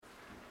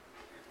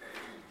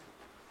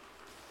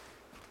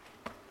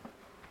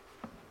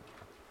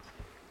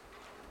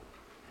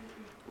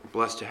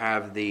Blessed to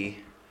have the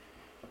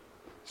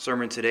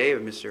sermon today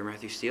of Mr.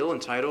 Matthew Steele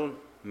entitled,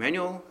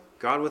 Immanuel,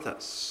 God with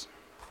Us.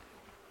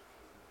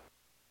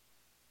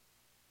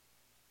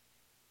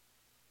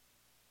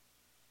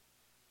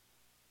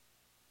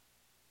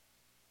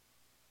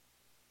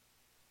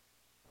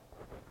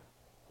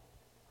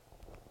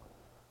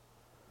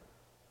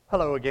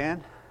 Hello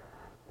again.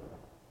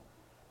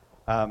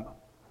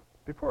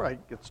 Before I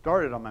get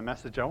started on my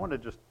message, I want to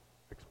just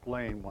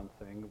explain one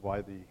thing,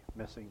 why the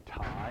missing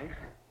tie.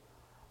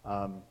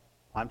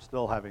 I'm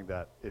still having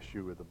that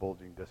issue with the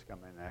bulging disc on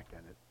my neck,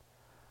 and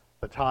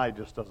the tie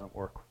just doesn't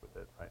work with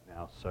it right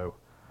now. So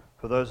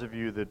for those of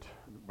you that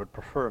would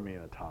prefer me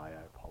in a tie,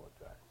 I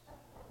apologize.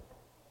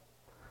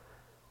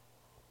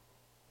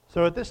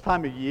 So at this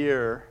time of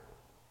year,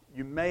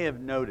 you may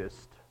have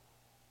noticed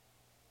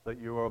that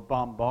you are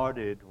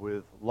bombarded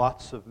with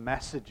lots of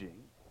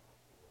messaging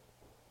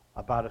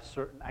about a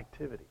certain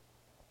activity.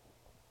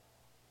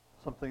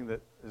 Something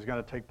that is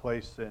going to take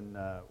place in,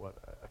 a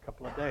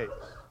couple of days,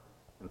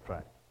 in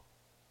fact.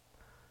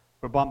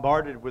 We're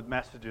bombarded with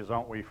messages,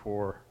 aren't we,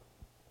 for,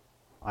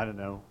 I don't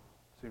know,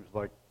 seems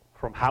like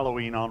from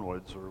Halloween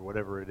onwards or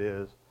whatever it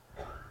is,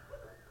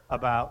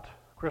 about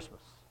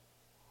Christmas.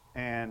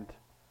 And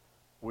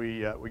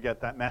we get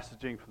that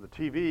messaging from the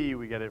TV,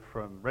 we get it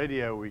from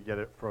radio, we get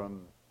it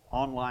from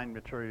online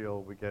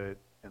material, we get it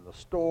in the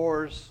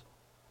stores.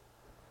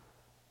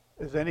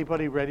 Is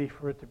anybody ready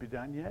for it to be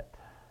done yet?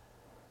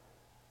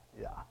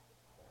 Yeah.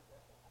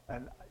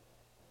 And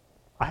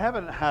I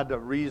haven't had a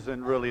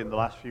reason really in the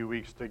last few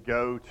weeks to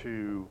go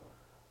to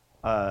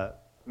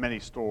many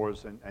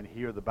stores and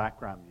hear the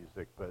background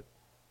music, but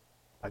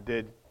I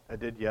did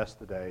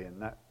yesterday,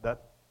 and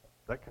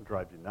that can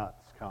drive you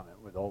nuts, can't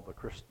it, with all the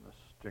Christmas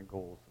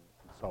jingles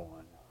and so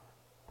on.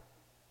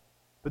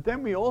 But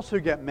then we also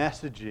get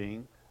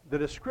messaging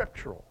that is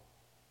scriptural.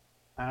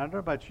 And I don't know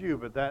about you,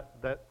 but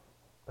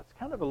that's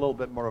kind of a little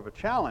bit more of a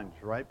challenge,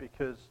 right?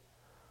 Because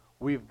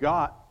we've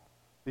got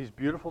these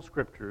beautiful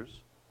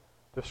scriptures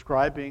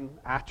describing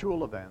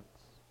actual events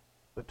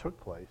that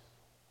took place,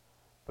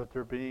 but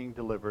they're being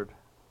delivered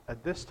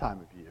at this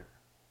time of year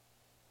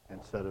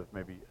instead of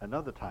maybe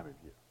another time of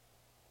year.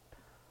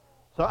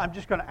 So I'm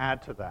just going to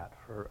add to that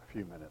for a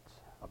few minutes.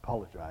 I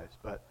apologize,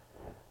 but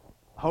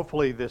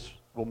hopefully this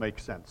will make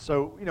sense.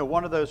 So,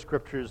 one of those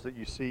scriptures that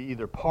you see,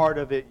 either part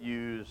of it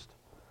used,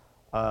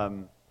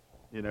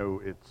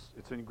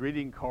 it's in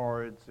greeting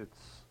cards,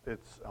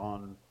 it's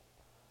on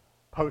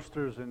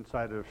posters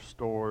inside of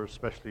stores,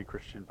 especially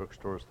Christian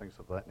bookstores, things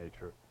of that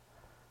nature.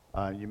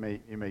 You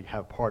may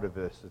have part of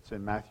this. It's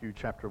in Matthew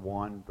chapter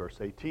 1, verse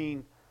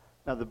 18.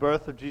 Now the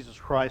birth of Jesus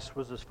Christ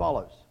was as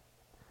follows.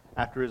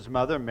 After his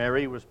mother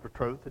Mary was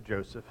betrothed to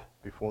Joseph,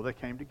 before they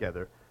came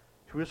together,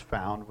 she was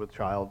found with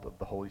child of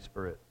the Holy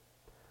Spirit.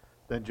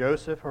 Then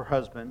Joseph, her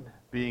husband,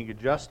 being a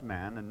just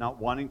man and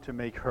not wanting to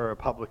make her a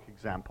public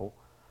example,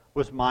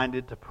 was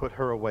minded to put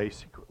her away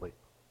secretly.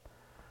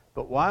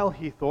 But while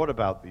he thought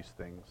about these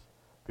things,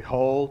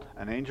 behold,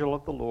 an angel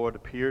of the Lord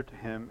appeared to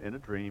him in a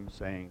dream,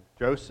 saying,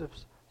 Joseph,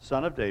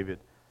 son of David,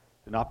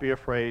 do not be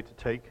afraid to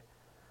take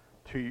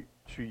to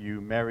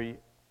you Mary,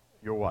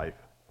 your wife,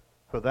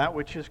 for that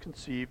which is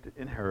conceived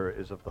in her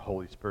is of the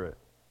Holy Spirit.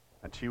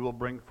 And she will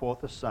bring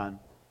forth a son,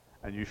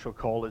 and you shall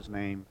call his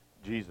name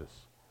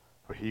Jesus,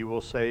 for he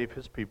will save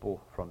his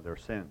people from their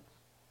sins.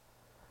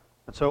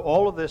 And so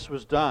all of this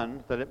was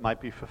done that it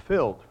might be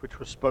fulfilled, which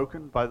was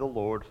spoken by the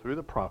Lord through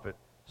the prophet,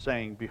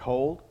 saying,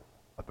 Behold,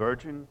 a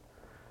virgin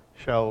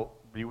shall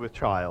be with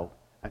child,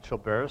 and shall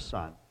bear a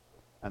son,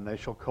 and they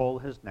shall call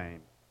his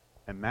name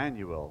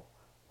Immanuel,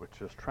 which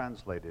is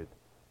translated,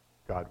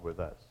 God with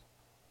us.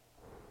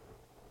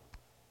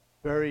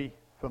 Very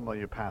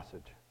familiar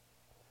passage.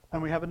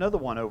 And we have another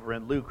one over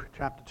in Luke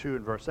chapter 2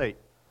 and verse 8.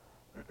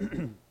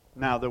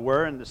 Now there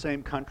were in the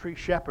same country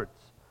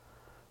shepherds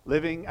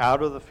living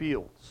out in the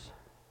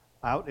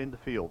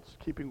fields,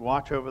 keeping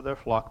watch over their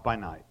flock by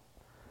night.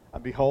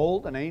 And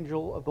behold, an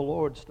angel of the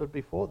Lord stood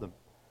before them,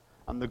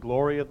 and the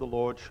glory of the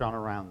Lord shone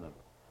around them,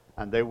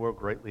 and they were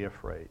greatly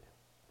afraid.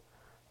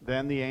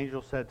 Then the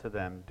angel said to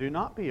them, Do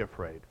not be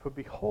afraid, for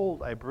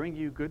behold, I bring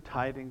you good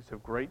tidings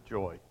of great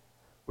joy,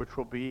 which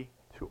will be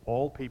to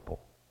all people.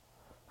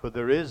 For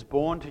there is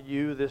born to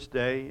you this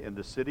day in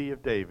the city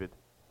of David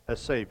a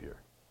Savior,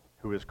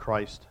 who is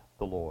Christ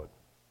the Lord.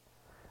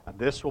 And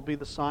this will be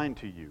the sign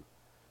to you.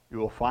 You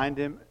will find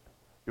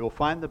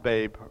the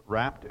babe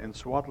wrapped in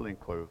swaddling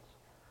clothes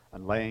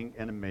and laying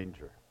in a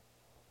manger.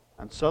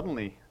 And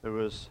suddenly there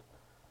was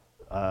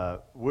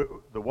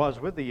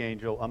with the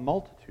angel a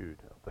multitude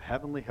of the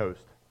heavenly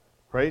host,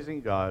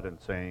 praising God and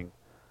saying,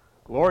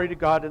 Glory to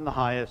God in the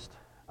highest,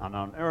 and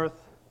on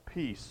earth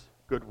peace,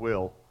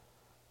 goodwill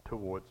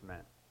towards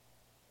men.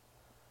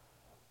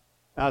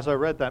 As I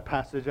read that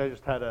passage, I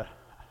just had a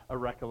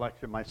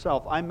recollection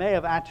myself. I may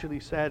have actually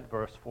said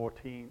verse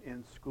 14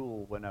 in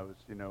school when I was,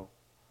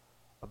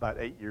 about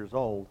 8 years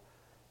old,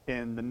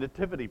 in the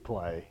nativity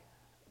play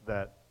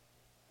that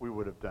we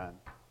would have done.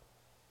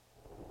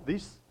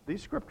 These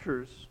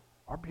scriptures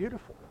are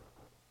beautiful.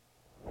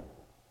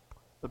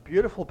 the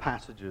beautiful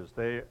passages,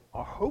 they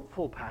are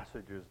hopeful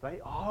passages. They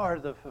are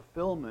the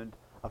fulfillment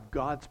of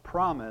God's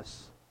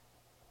promise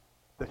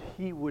that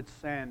he would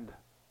send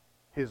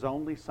his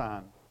only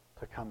son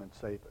to come and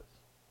save us.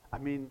 I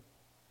mean,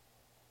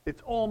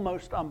 it's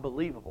almost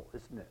unbelievable,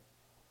 isn't it?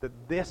 That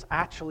this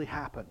actually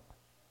happened.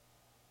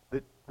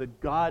 That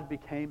God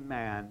became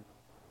man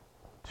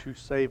to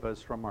save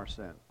us from our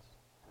sins.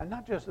 And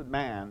not just a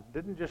man,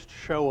 didn't just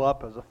show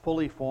up as a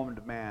fully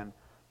formed man,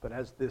 but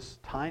as this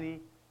tiny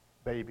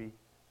baby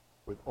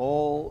with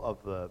all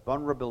of the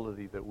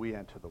vulnerability that we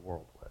enter the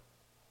world with.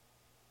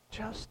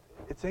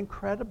 It's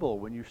incredible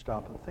when you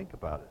stop and think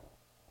about it.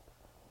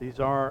 These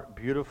are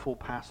beautiful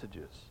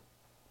passages.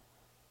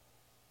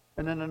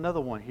 And then another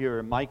one here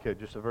in Micah,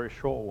 just a very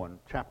short one,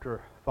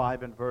 chapter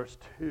 5 and verse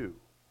 2.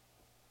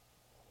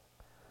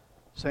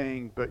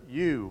 Saying, "But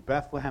you,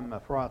 Bethlehem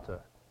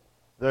Ephratah,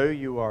 though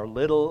you are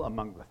little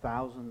among the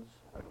thousands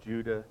of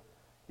Judah,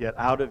 yet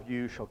out of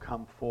you shall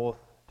come forth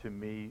to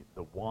me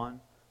the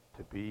one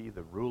to be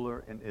the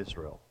ruler in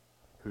Israel,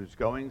 whose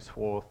goings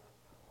forth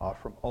are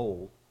from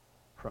old,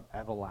 from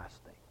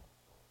everlasting."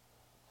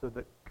 So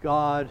that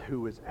God,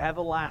 who is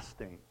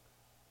everlasting,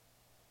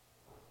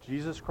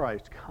 Jesus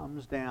Christ,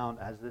 comes down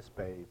as this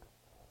babe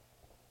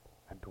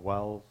and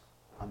dwells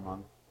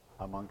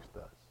amongst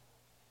us.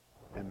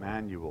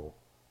 Immanuel,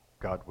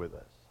 God with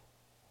us.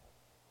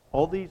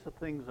 All these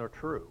things are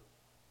true.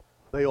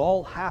 They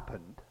all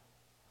happened.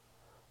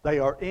 They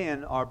are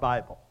in our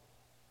Bible.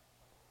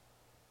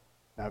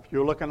 Now, if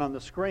you're looking on the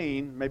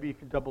screen, maybe you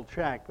can double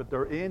check, but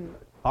they're in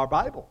our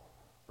Bible,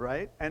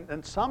 right?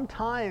 And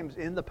sometimes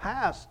in the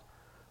past,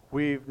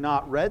 we've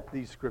not read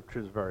these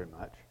scriptures very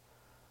much.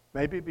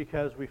 Maybe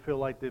because we feel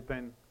like they've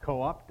been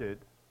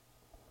co-opted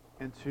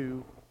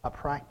into a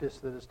practice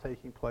that is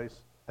taking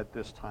place at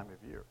this time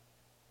of year.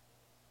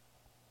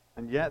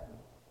 And yet,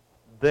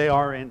 they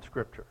are in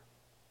Scripture.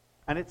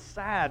 And it's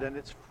sad and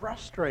it's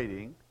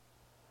frustrating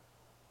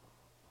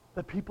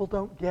that people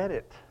don't get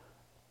it.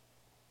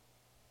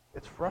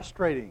 It's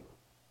frustrating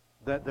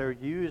that they're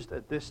used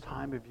at this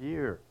time of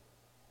year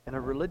in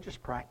a religious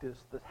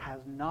practice that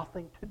has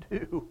nothing to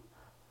do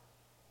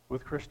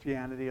with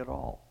Christianity at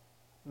all.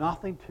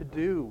 Nothing to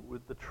do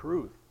with the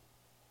truth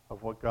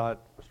of what God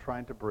was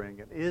trying to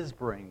bring and is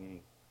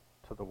bringing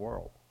to the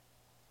world.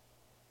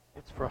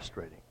 It's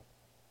frustrating.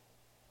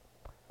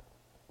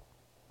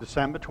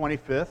 December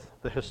 25th,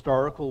 the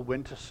historical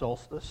winter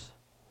solstice,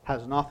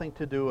 has nothing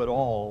to do at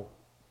all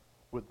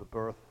with the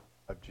birth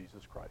of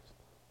Jesus Christ.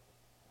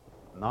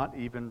 Not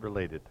even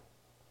related.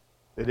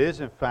 It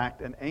is, in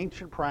fact, an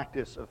ancient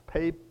practice of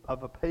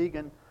a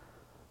pagan,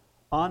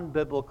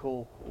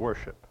 unbiblical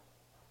worship.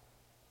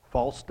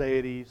 False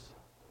deities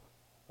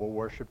were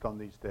worshipped on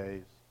these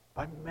days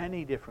by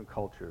many different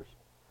cultures,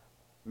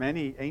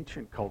 many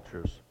ancient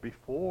cultures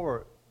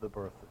before the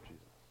birth of Jesus.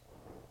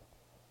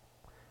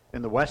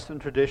 In the Western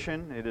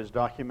tradition, it is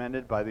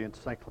documented by the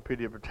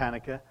Encyclopedia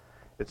Britannica.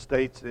 It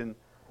states in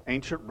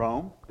ancient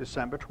Rome,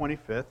 December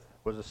 25th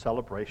was a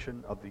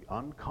celebration of the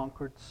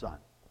unconquered sun,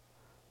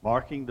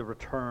 marking the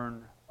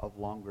return of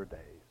longer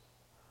days,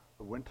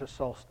 the winter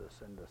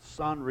solstice and the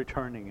sun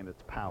returning in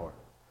its power.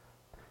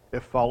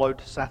 It followed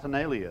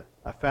Saturnalia,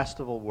 a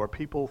festival where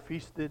people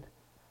feasted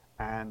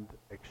and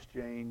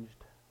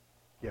exchanged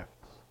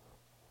gifts.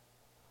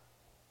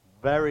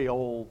 Very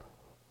old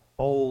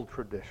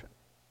tradition.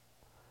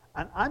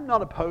 And I'm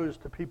not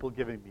opposed to people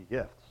giving me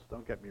gifts,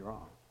 don't get me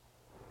wrong.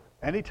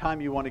 Anytime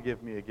you want to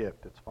give me a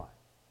gift, it's fine.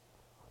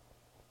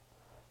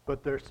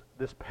 But there's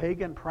this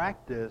pagan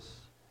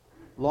practice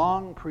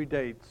long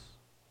predates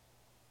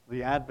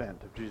the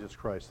advent of Jesus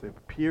Christ, the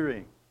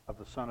appearing of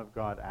the Son of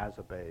God as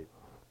a babe,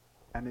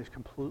 and is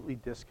completely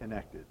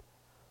disconnected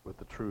with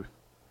the truth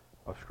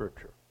of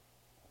Scripture.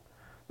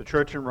 The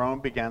church in Rome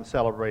began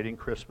celebrating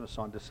Christmas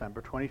on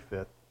December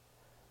 25th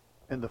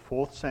in the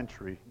 4th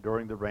century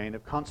during the reign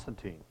of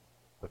Constantine,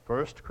 the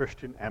first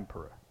Christian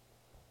emperor,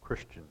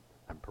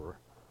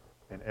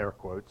 in air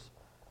quotes,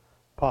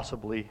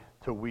 possibly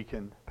to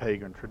weaken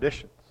pagan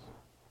traditions.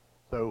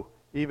 So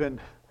even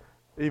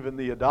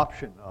the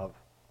adoption of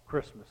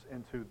Christmas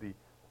into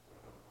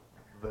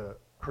the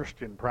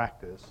Christian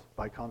practice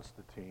by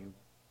Constantine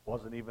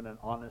wasn't even an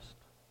honest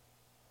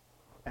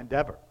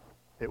endeavor.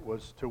 It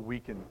was to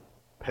weaken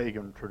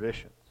pagan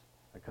traditions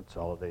and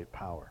consolidate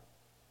power.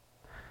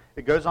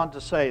 It goes on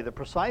to say, the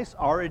precise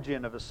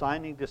origin of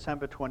assigning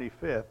December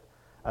 25th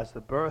as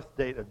the birth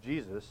date of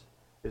Jesus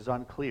is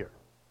unclear.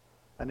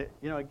 And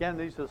again,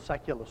 these are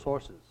secular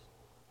sources.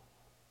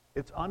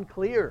 It's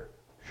unclear.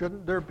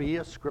 Shouldn't there be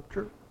a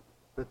scripture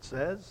that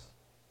says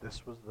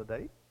this was the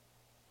date?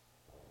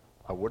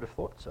 I would have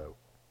thought so.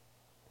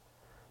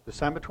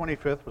 December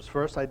 25th was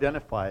first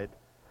identified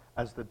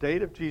as the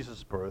date of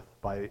Jesus' birth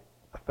by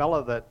a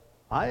fellow that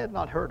I had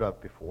not heard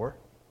of before,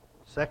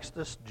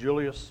 Sextus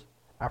Julius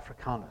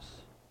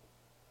Africanus.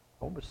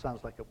 Almost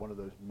sounds like one of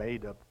those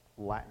made-up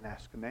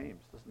Latin-esque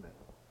names, doesn't it?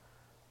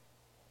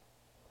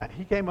 And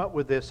he came up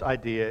with this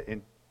idea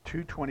in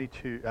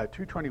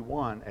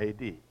 221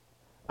 AD,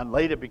 and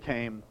later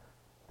became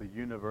the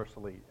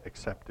universally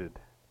accepted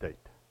date.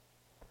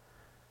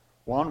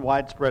 One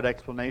widespread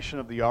explanation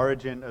of the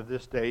origin of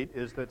this date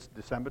is that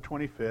December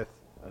 25th,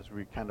 as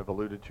we kind of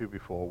alluded to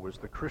before, was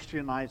the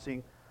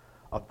Christianizing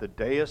of the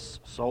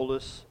Deus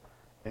Solis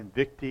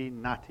Invicti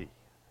Nati,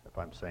 if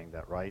I'm saying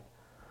that right,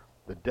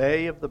 the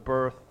day of the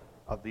birth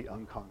of the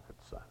unconquered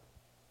sun.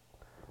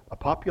 A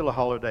popular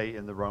holiday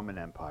in the Roman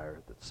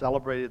Empire that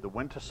celebrated the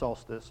winter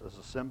solstice as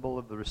a symbol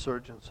of the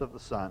resurgence of the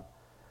sun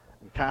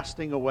and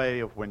casting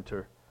away of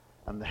winter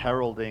and the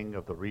heralding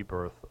of the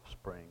rebirth of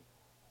spring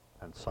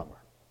and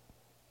summer.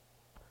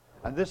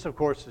 And this, of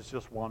course, is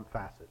just one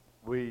facet.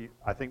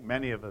 I think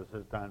many of us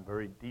have done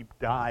very deep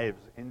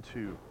dives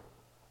into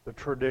the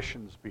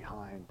traditions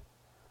behind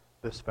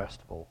this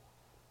festival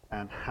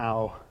and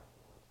how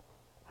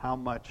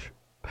much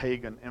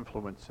pagan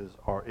influences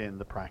are in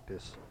the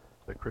practice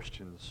that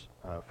Christians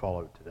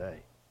follow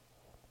today.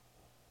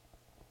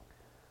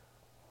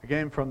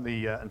 Again, from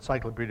the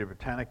Encyclopedia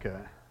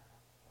Britannica,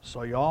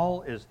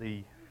 Soyal is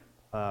the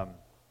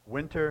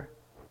winter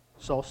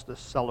solstice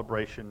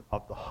celebration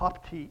of the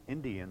Hopti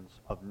Indians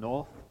of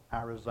North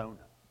Arizona.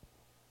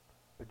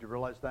 Did you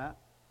realize that?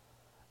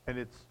 And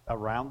it's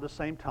around the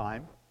same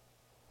time,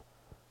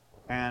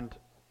 and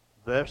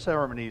their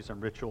ceremonies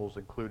and rituals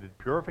included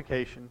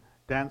purification,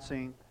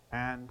 dancing,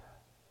 and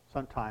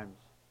sometimes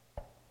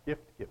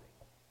gift-giving.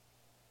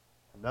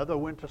 Another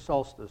winter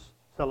solstice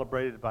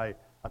celebrated by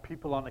a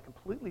people on a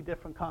completely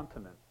different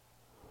continent,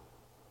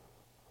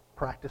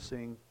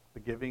 practicing the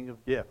giving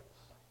of gifts.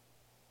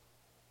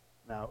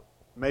 Now,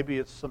 maybe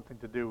it's something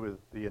to do with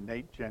the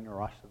innate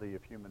generosity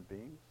of human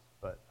beings,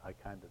 but I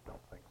kind of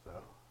don't think so.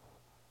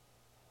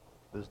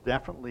 There's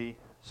definitely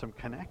some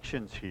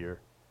connections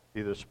here,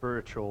 either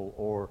spiritual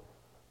or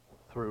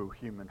through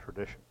human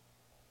tradition.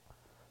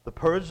 The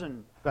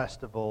Persian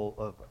festival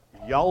of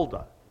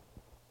Yalda,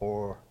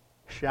 or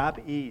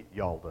Shab-e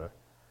Yalda,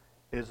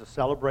 is a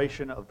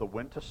celebration of the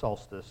winter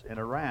solstice in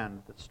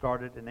Iran that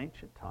started in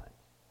ancient times.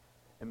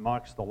 It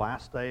marks the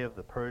last day of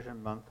the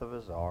Persian month of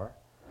Azar,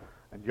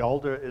 and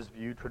Yalda is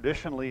viewed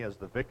traditionally as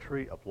the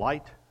victory of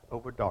light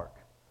over dark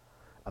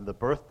and the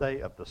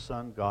birthday of the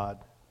sun god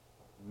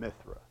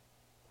Mithra.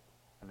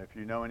 And if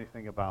you know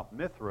anything about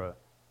Mithra,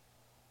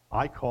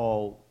 I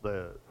call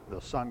the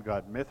sun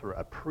god Mithra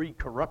a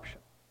pre-corruption,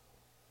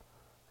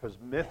 because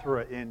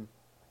Mithra in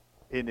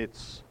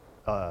its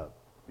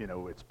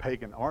its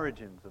pagan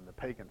origins and the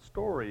pagan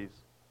stories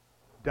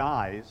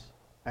dies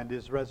and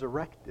is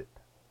resurrected.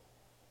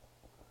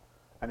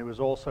 And it was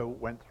also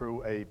went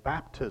through a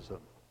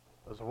baptism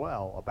as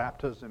well, a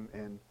baptism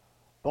in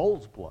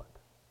bull's blood,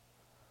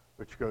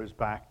 which goes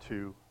back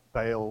to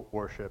Baal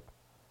worship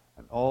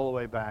and all the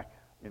way back,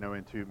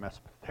 into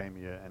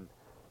Mesopotamia and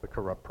the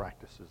corrupt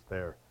practices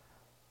there.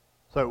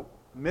 So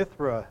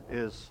Mithra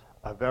is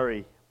a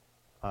very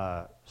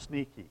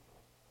sneaky,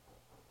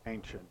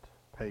 ancient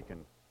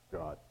pagan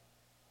god.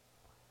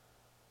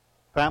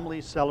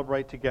 Families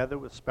celebrate together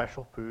with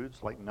special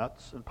foods like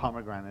nuts and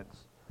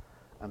pomegranates,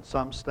 and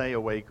some stay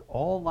awake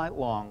all night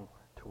long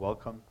to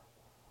welcome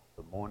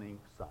the morning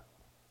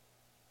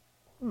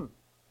sun.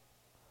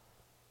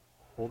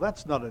 Well,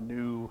 that's not a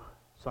new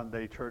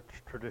Sunday church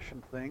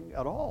tradition thing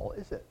at all,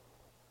 is it?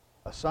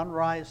 A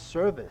sunrise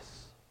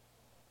service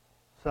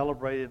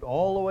celebrated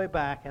all the way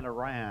back in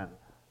Iran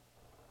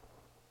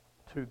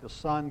to the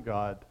sun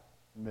god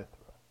Mithra.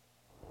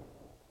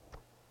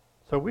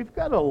 So we've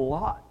got a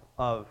lot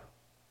of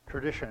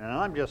tradition, and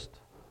I'm just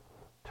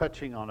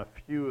touching on a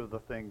few of the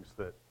things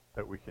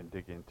that we can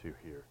dig into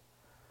here.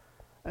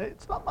 And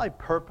it's not my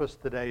purpose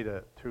today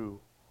to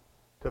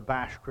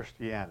bash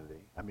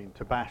Christianity,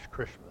 to bash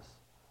Christmas,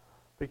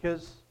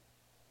 because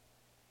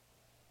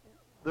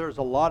there's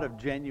a lot of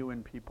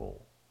genuine people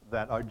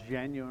that are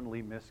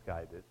genuinely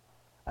misguided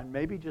and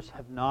maybe just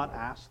have not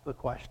asked the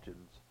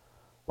questions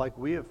like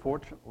we have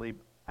fortunately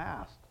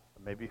asked,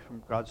 maybe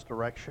from God's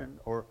direction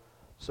or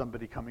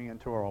somebody coming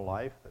into our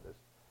life that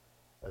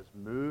has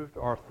moved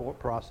our thought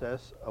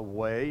process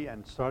away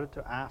and started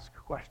to ask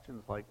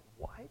questions like,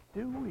 why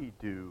do we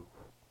do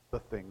the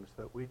things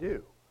that we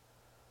do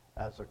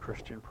as a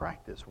Christian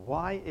practice?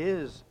 Why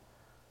is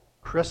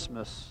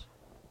Christmas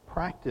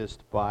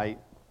practiced by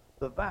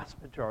the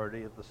vast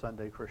majority of the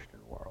Sunday Christian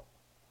world?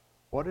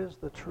 What is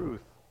the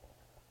truth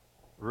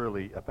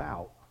really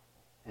about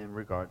in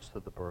regards to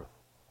the birth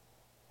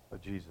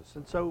of Jesus?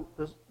 And so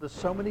there's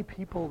so many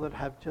people that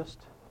have just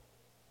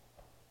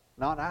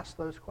not asked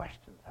those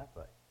questions, have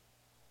they?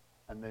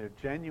 And they're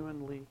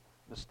genuinely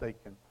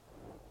mistaken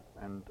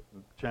and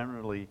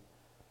generally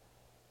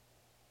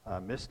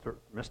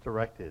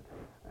misdirected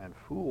and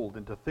fooled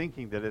into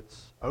thinking that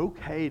it's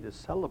okay to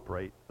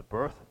celebrate the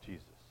birth of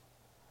Jesus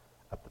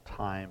at the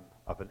time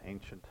of an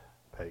ancient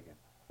pagan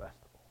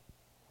festival.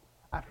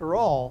 After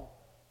all,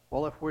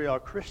 well, if we are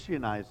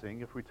Christianizing,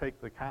 if we take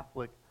the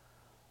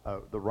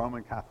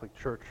Roman Catholic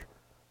Church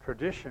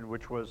tradition,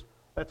 which was,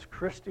 let's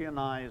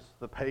Christianize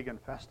the pagan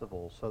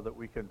festivals so that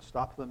we can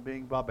stop them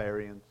being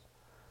barbarians,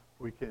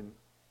 we can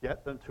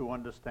get them to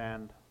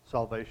understand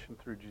salvation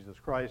through Jesus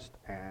Christ,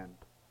 and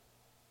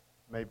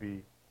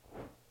maybe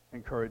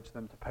encourage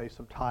them to pay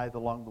some tithe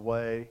along the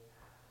way.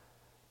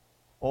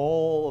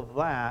 All of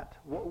that,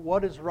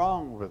 what is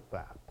wrong with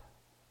that?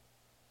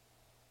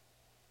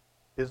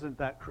 Isn't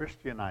that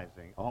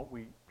Christianizing? Aren't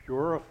we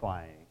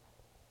purifying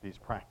these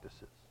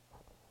practices?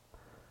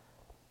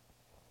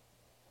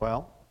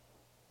 Well,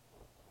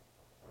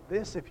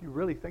 this, if you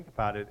really think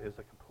about it, is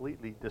a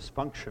completely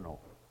dysfunctional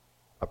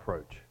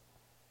approach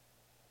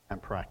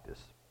and practice.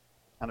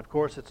 And of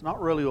course, it's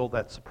not really all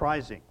that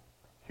surprising.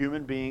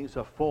 Human beings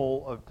are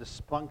full of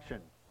dysfunction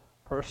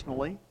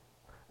personally,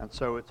 and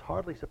so it's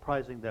hardly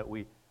surprising that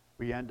we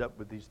end up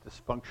with these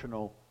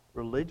dysfunctional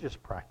religious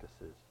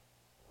practices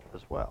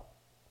as well.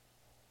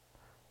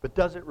 But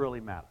does it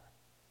really matter?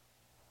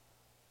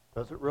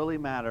 Does it really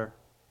matter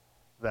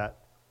that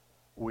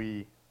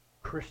we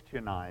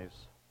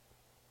Christianize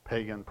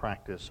pagan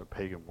practice or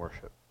pagan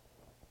worship?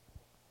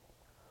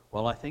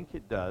 Well, I think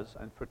it does,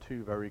 and for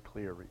two very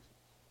clear reasons.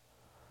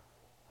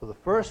 So the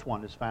first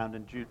one is found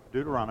in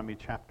Deuteronomy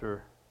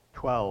chapter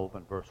 12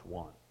 and verse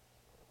 1.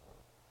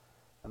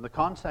 And the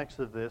context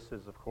of this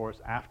is, of course,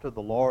 after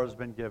the law has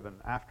been given,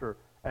 after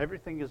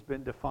everything has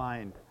been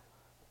defined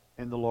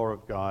in the law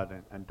of God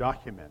and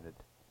documented,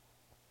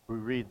 we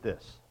read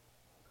this.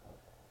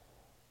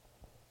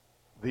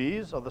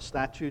 These are the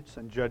statutes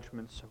and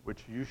judgments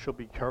which you shall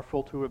be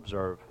careful to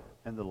observe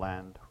in the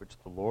land which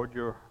the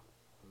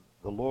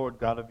Lord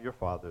God of your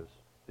fathers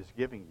is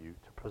giving you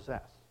to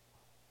possess,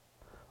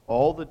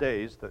 all the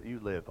days that you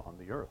live on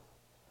the earth.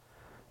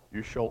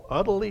 You shall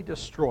utterly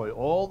destroy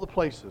all the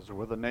places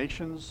where the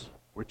nations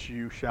which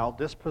you shall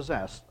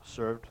dispossess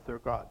served their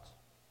gods,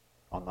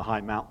 on the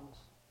high mountains,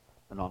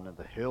 and on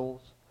the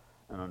hills,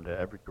 and under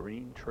every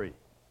green tree.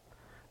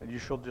 And you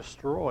shall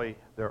destroy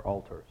their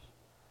altars,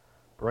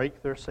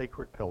 break their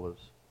sacred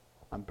pillars,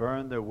 and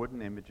burn their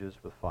wooden images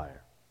with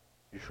fire.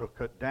 You shall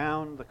cut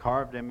down the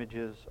carved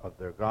images of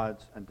their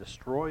gods and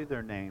destroy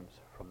their names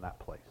from that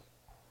place.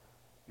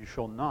 You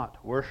shall not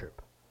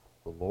worship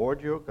the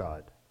Lord your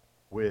God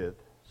with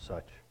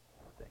such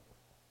things.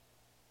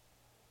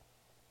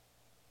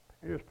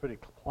 Here's pretty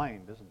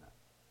plain, isn't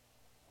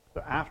it?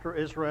 So after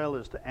Israel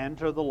is to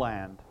enter the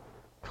land,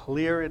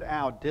 clear it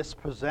out,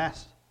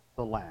 dispossess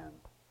the land,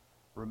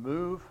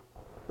 remove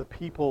the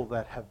people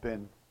that have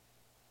been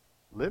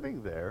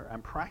living there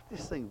and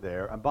practicing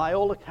there. And by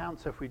all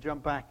accounts, if we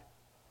jump back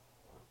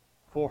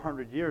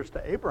 400 years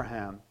to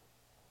Abraham,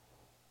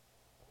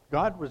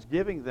 God was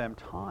giving them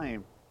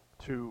time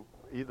to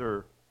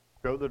either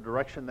go the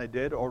direction they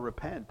did or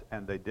repent,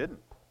 and they didn't.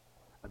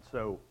 And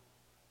so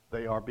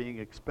they are being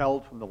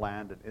expelled from the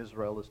land, and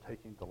Israel is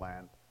taking the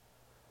land.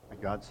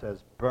 And God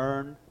says,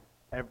 burn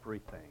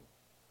everything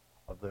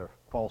of their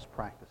false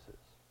practices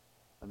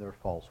and their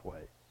false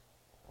ways.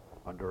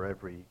 Under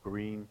every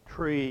green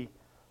tree,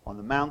 on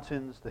the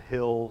mountains, the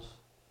hills,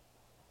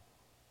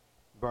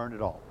 burn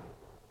it all.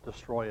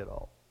 Destroy it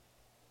all.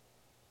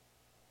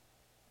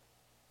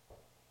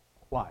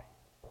 Why?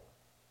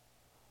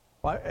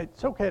 Why?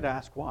 It's okay to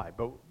ask why,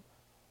 but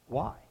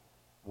why?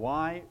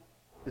 Why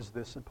is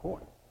this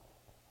important?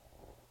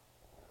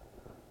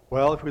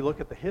 Well, if we look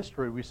at the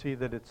history, we see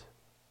that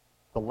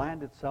the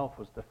land itself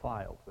was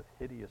defiled with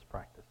hideous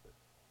practices.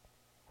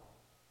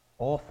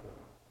 Awful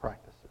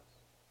practices.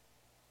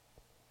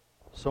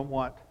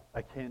 Somewhat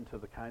akin to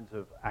the kinds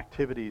of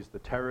activities, the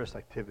terrorist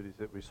activities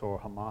that we saw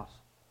Hamas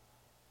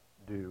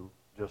do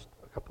just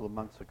a couple of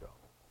months ago.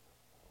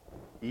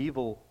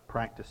 Evil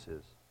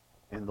practices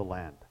in the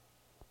land.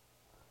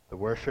 The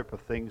worship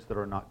of things that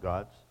are not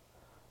gods.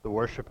 The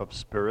worship of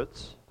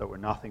spirits that were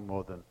nothing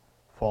more than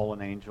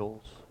fallen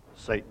angels,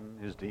 Satan,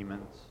 his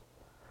demons.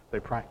 They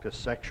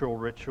practiced sexual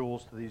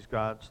rituals to these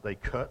gods. They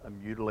cut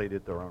and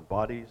mutilated their own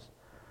bodies.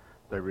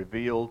 They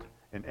revealed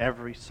in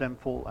every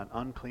sinful and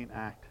unclean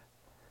act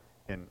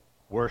in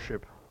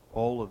worship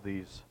all of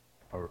these,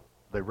 or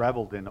they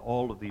reveled in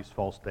all of these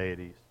false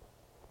deities.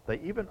 They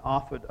even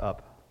offered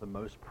up the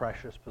most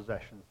precious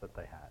possessions that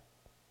they had,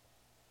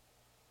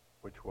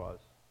 which was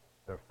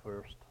their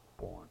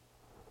firstborn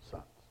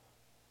sons.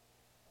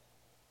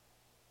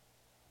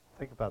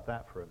 Think about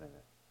that for a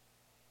minute,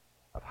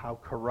 of how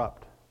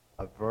corrupt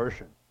a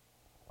version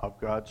of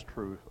God's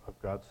truth,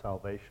 of God's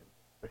salvation,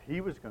 that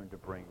he was going to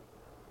bring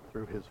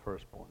through his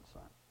firstborn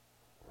son.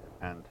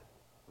 And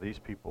these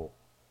people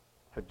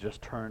had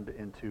just turned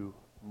into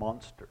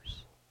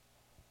monsters,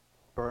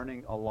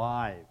 burning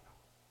alive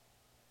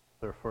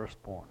their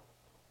firstborn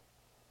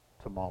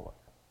to Moloch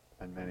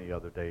and many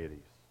other deities,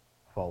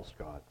 false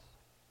gods.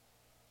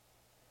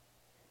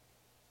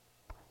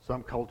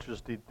 Some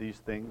cultures did these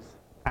things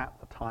at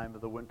the time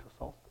of the winter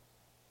solstice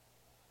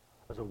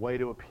as a way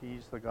to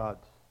appease the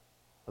gods,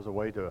 as a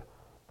way to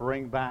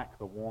bring back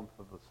the warmth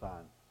of the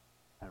sun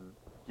and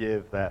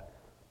give that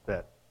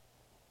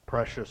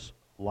precious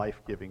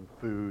life-giving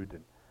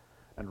food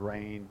and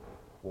rain,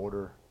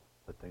 water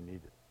that they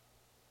needed.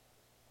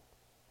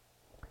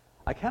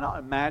 I cannot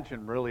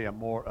imagine really a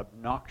more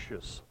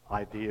obnoxious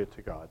idea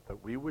to God,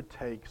 that we would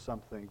take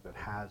something that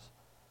has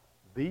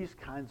these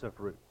kinds of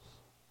roots,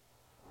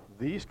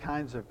 these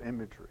kinds of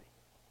imagery,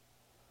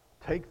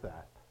 take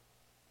that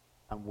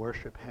and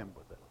worship him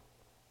with it.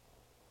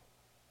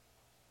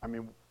 I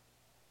mean,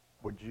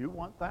 would you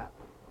want that?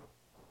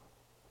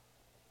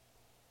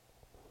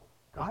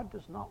 God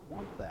does not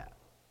want that.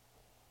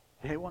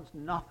 He wants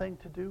nothing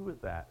to do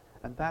with that.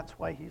 And that's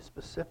why he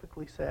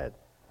specifically said,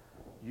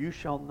 you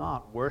shall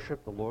not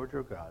worship the Lord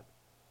your God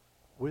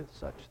with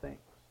such things.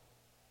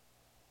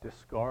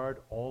 Discard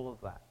all of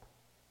that.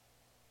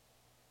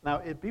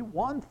 Now, it'd be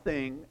one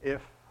thing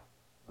if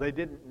they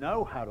didn't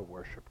know how to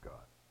worship God.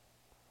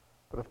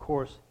 But of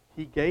course,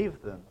 he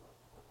gave them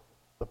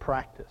the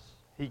practice.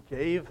 He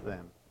gave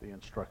them the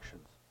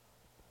instructions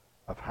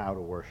of how to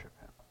worship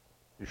him.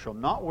 You shall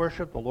not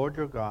worship the Lord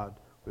your God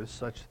with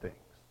such things.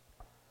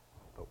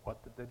 But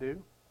what did they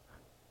do?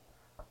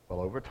 Well,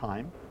 over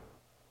time,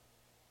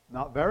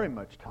 not very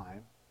much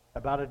time,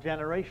 about a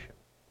generation,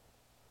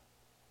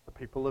 the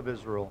people of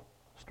Israel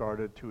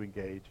started to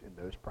engage in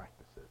those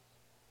practices,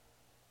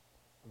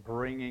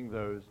 bringing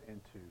those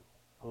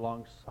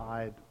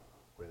alongside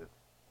with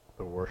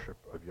the worship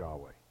of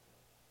Yahweh.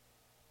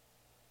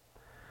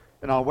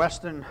 In our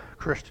Western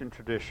Christian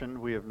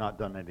tradition, we have not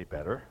done any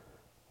better.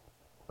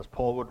 As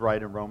Paul would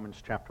write in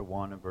Romans chapter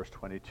 1 and verse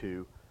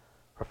 22,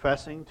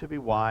 professing to be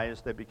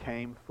wise, they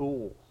became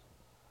fools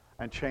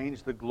and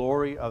changed the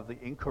glory of the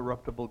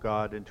incorruptible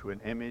God into an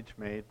image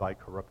made by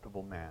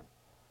corruptible man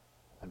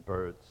and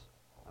birds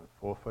and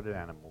four-footed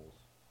animals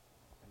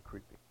and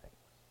creeping things.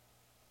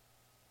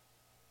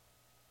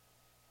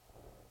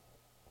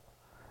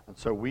 And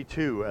so we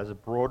too, as a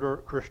broader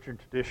Christian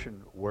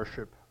tradition,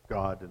 worship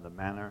God in the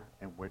manner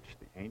in which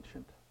the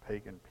ancient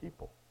pagan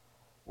people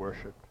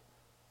worshipped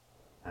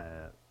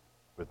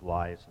with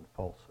lies and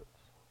falsehoods.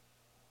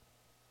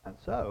 And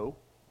so,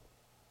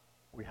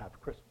 we have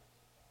Christmas.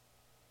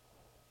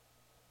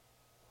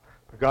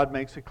 But God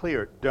makes it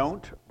clear,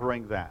 don't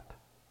bring that.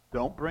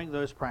 Don't bring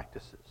those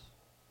practices.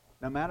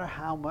 No matter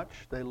how much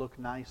they look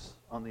nice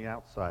on the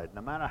outside,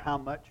 no matter how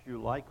much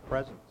you like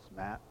presents,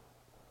 Matt,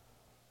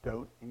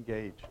 don't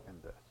engage in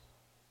this.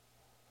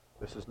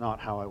 This is not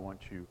how I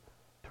want you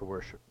to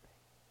worship me.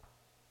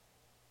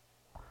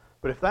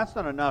 But if that's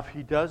not enough,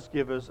 he does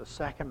give us a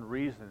second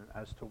reason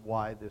as to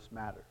why this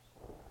matters.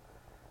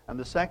 And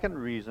the second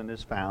reason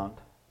is found,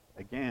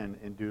 again,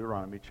 in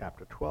Deuteronomy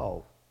chapter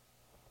 12.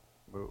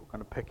 We're going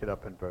to pick it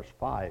up in verse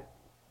 5.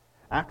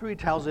 After he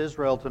tells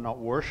Israel to not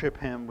worship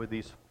him with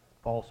these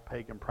false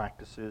pagan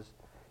practices,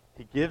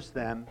 he gives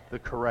them the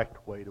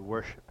correct way to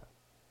worship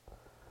him,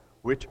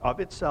 which of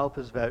itself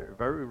is very,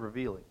 very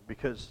revealing,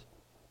 because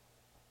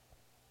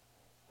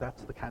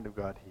that's the kind of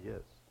God he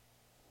is.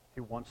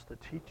 He wants to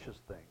teach us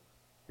things.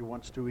 He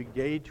wants to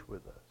engage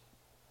with us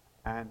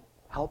and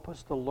help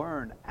us to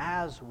learn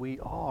as we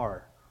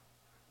are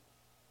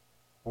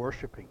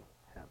worshiping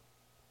him.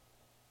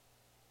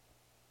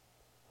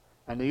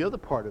 And the other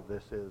part of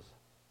this is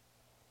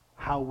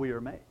how we are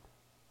made.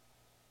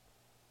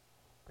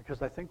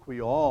 Because I think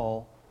we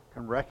all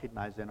can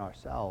recognize in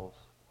ourselves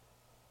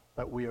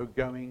that we are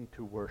going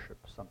to worship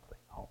something,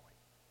 aren't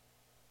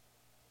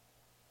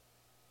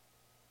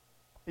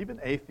we? Even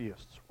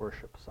atheists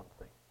worship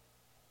something.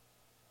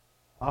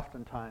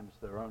 Oftentimes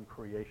their own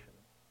creation,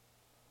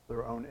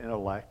 their own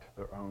intellect,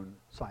 their own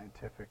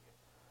scientific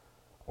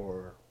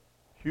or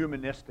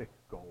humanistic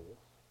goals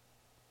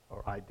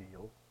or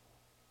ideals.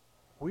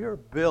 We are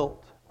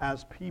built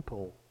as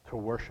people to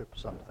worship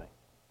something.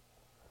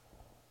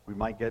 We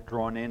might get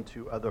drawn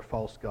into other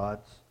false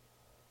gods,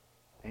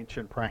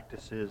 ancient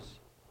practices,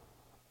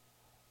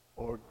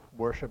 or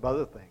worship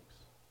other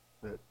things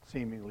that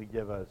seemingly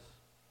give us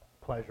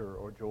pleasure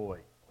or joy,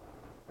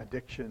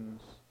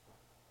 addictions,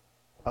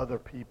 other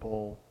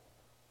people.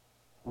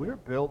 We're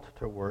built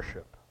to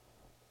worship.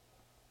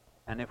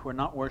 And if we're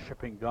not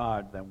worshiping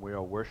God, then we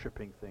are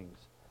worshiping things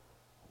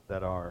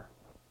that are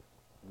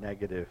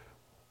negative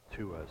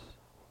to us.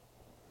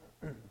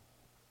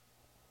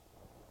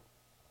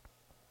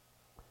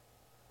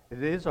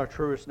 It is our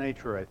truest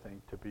nature, I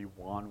think, to be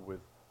one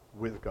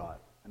with God.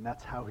 And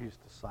that's how he's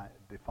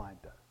defined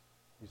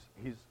us.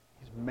 He's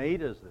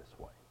made us this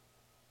way,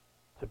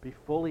 to be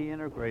fully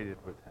integrated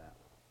with him.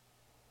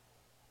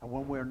 And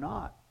when we're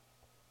not,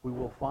 we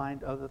will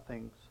find other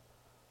things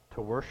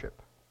to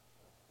worship,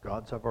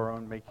 gods of our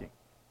own making.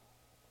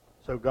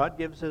 So God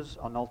gives us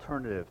an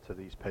alternative to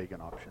these pagan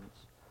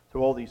options, to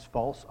all these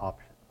false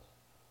options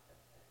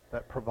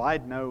that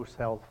provide no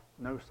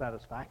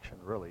satisfaction,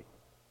 really.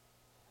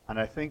 And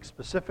I think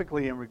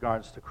specifically in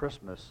regards to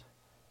Christmas,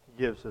 he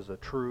gives us a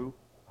true,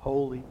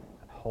 holy,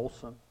 and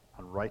wholesome,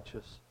 and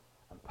righteous,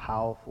 and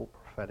powerful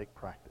prophetic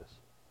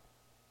practice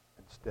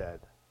instead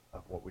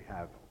of what we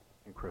have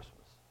in Christmas.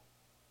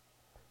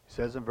 He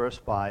says in verse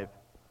 5,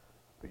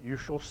 "But you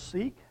shall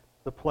seek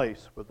the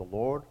place where the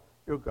Lord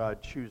your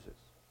God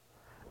chooses,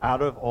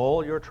 out of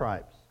all your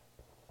tribes,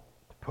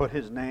 to put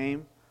his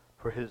name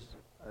for his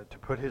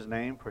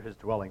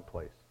dwelling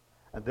place.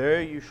 And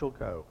there you shall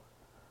go.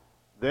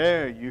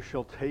 There you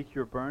shall take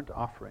your burnt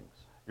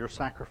offerings, your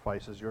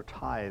sacrifices, your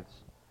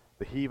tithes,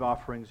 the heave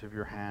offerings of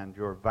your hand,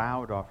 your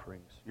vowed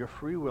offerings, your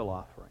freewill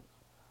offerings,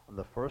 and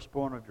the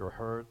firstborn of your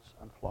herds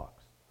and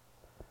flocks.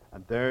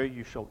 And there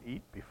you shall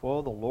eat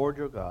before the Lord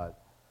your God,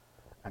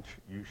 and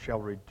you shall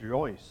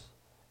rejoice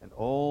in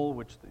all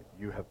which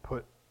you have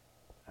put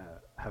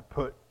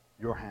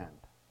your hand,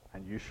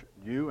 and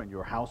you and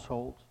your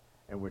households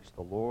in which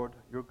the Lord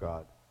your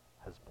God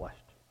has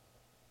blessed you.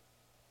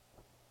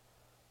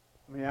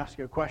 Let me ask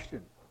you a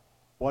question.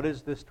 What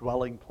is this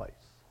dwelling place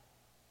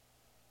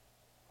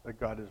that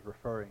God is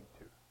referring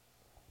to?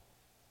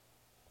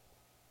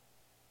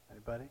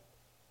 Anybody?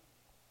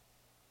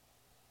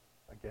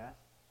 A guess?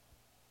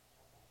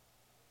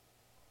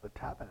 The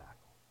tabernacle.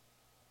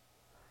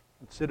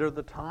 Consider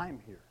the time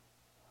here.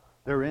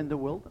 They're in the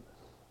wilderness.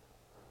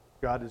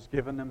 God has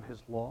given them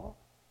his law,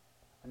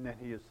 and then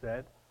he has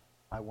said,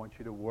 I want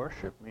you to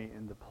worship me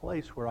in the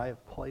place where I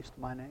have placed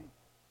my name.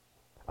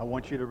 I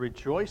want you to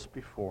rejoice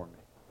before me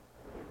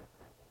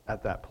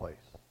at that place.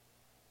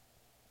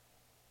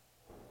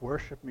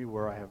 Worship me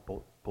where I have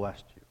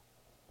blessed you.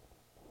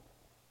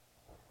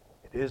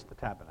 It is the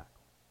tabernacle.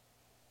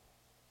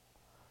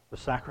 The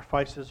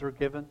sacrifices are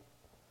given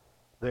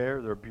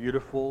there. They're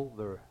beautiful.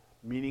 They're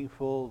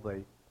meaningful.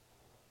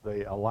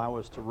 They allow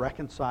us to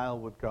reconcile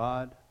with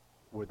God,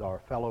 with our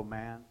fellow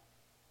man.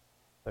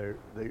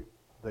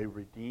 They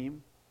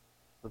redeem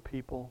the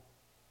people.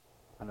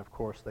 And of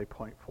course, they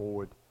point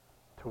forward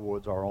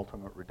towards our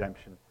ultimate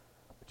redemption,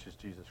 which is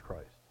Jesus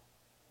Christ.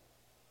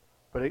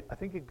 But I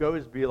think it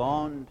goes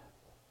beyond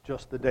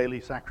just the daily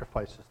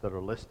sacrifices that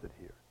are listed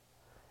here.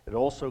 It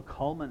also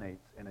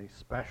culminates in a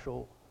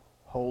special,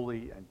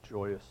 holy, and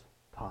joyous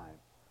time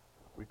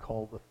we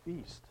call the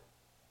Feast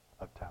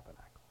of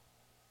Tabernacles,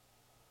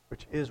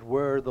 which is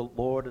where the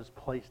Lord has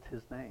placed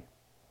his name,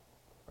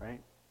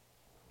 right?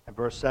 In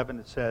verse 7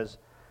 it says,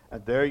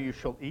 and there you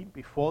shall eat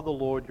before the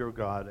Lord your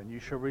God, and you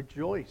shall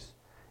rejoice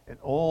in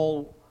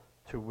all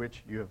to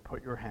which you have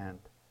put your hand,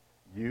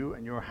 you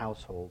and your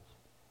households,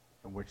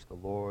 in which the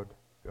Lord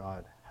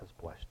God has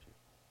blessed you.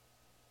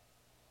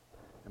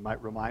 It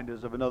might remind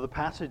us of another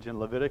passage in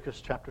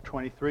Leviticus chapter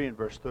 23 and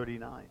verse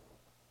 39.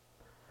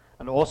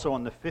 And also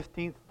on the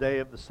 15th day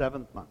of the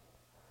 7th month,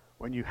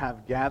 when you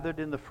have gathered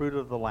in the fruit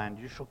of the land,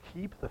 you shall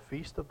keep the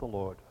feast of the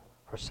Lord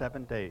for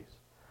 7 days.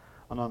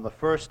 And on the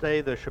first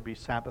day there shall be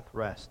Sabbath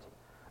rest,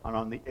 and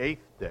on the 8th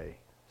day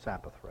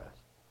Sabbath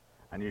rest.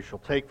 And you shall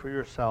take for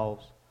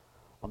yourselves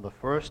on the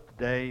first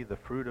day the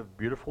fruit of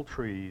beautiful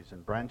trees,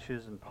 and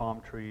branches and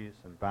palm trees,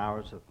 and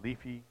boughs of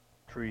leafy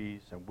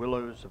trees, and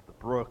willows of the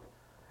brook,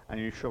 and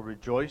you shall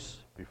rejoice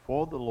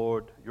before the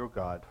Lord your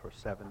God for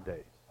 7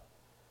 days.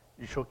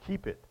 You shall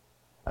keep it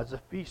as a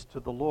feast to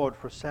the Lord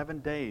for 7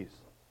 days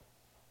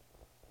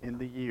in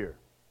the year,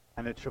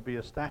 and it shall be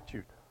a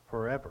statute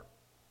forever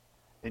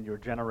in your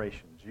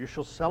generations. You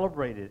shall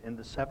celebrate it in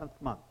the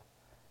 7th month.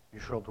 You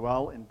shall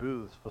dwell in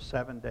booths for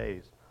 7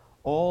 days.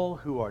 All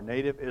who are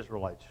native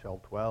Israelites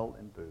shall dwell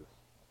in booths,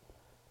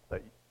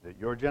 that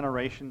your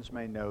generations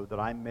may know that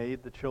I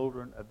made the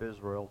children of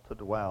Israel to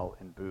dwell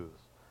in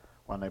booths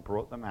when I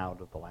brought them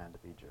out of the land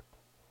of Egypt.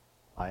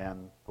 I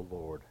am the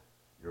Lord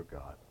your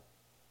God.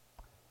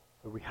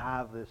 So we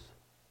have this,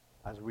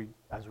 as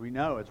we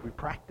know, as we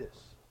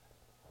practice,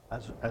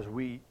 as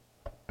we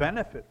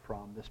benefit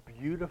from this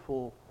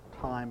beautiful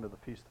time of the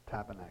Feast of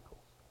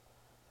Tabernacles,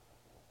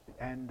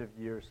 the end of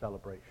year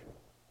celebration.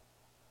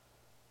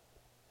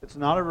 It's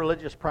not a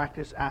religious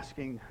practice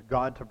asking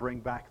God to bring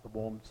back the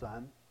warm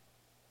sun.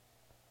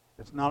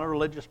 It's not a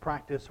religious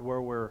practice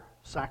where we're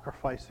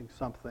sacrificing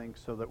something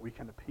so that we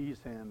can appease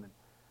him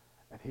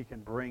and he can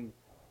bring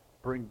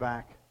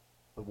back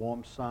the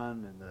warm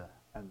sun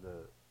and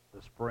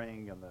the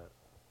spring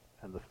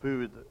and the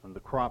food and the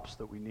crops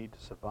that we need to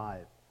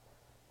survive.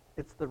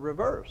 It's the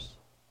reverse.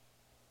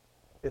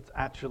 It's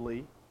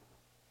actually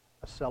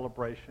a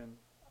celebration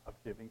of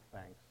giving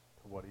thanks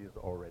to what he has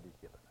already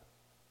given us.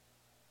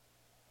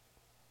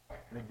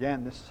 And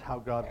again, this is how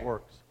God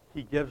works.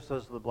 He gives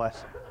us the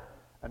blessing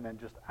and then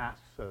just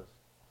asks us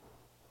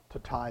to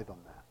tithe on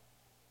that.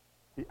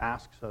 He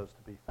asks us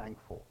to be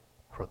thankful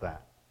for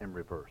that in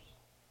reverse.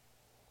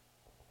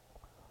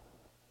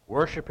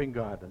 Worshiping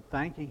God and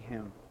thanking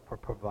him for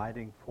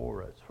providing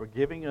for us, for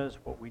giving us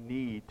what we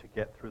need to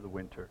get through the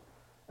winter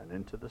and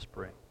into the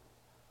spring,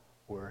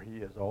 where he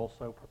has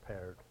also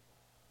prepared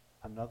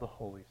another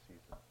holy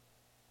season,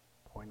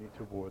 pointing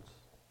towards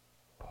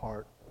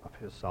part of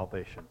his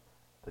salvation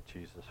that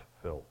Jesus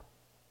fulfilled.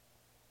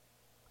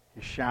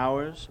 He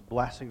showers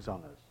blessings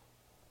on us,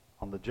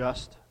 on the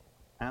just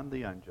and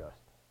the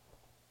unjust,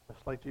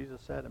 just like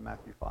Jesus said in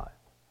Matthew 5,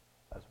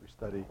 as we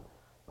studied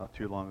not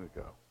too long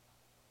ago.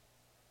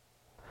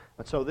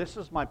 And so this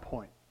is my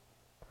point.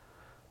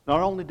 Not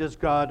only does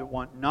God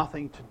want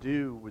nothing to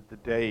do with the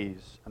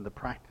days and the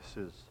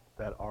practices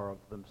that are of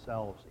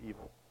themselves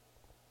evil,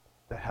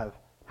 that have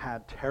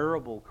had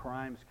terrible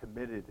crimes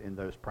committed in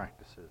those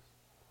practices.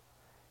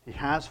 He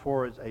has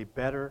for us a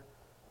better,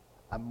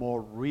 a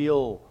more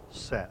real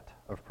set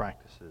of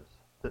practices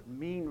that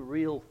mean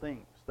real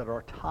things, that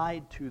are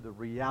tied to the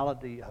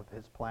reality of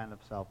his plan of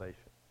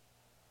salvation,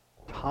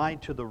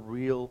 tied to the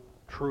real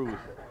truth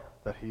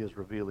that he is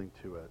revealing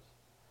to us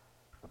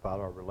about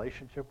our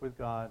relationship with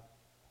God,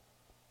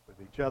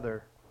 with each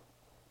other,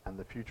 and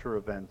the future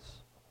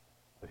events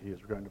that he is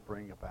going to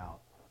bring about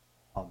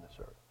on this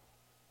earth.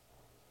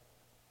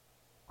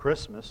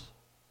 Christmas,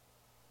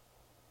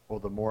 or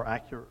the more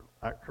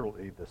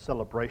accurately, the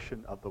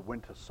celebration of the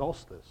winter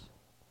solstice,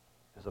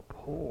 is a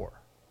poor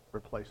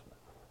replacement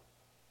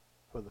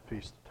for the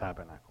Feast of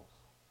Tabernacles.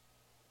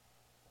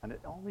 And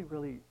it only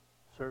really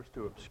serves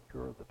to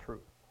obscure the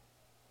truth.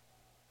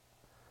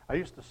 I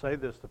used to say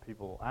this to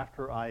people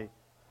after I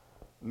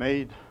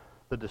made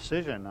the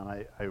decision and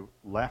I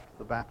left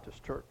the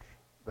Baptist church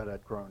that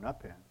I'd grown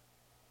up in.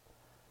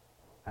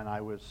 And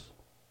I was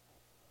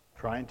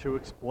trying to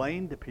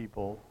explain to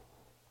people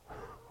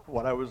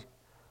what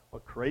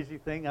crazy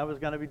thing I was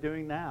going to be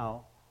doing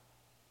now.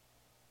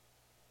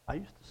 I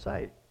used to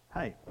say,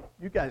 hey,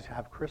 you guys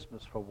have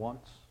Christmas for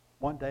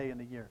one day in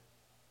a year.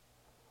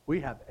 We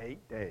have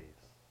 8 days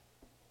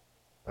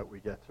that we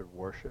get to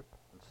worship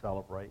and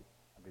celebrate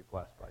and be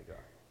blessed by God.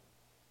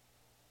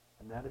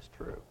 And that is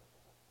true.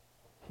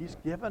 He's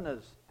given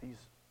us these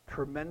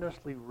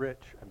tremendously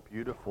rich and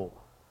beautiful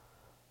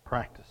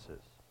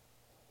practices.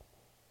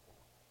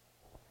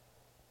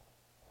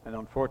 And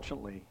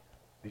unfortunately,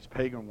 these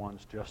pagan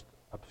ones just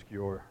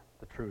obscure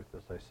the truth,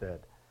 as I said.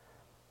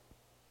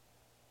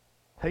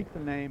 Take the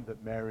name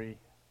that Mary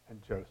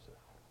and Joseph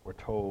were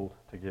told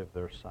to give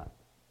their son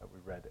that we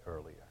read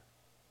earlier,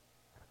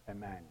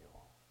 Immanuel.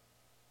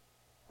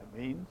 It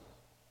means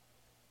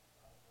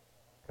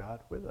God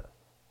with us.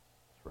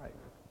 That's right.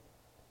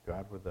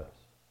 God with us.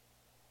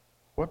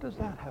 What does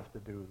that have to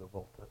do with the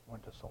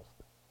winter solstice?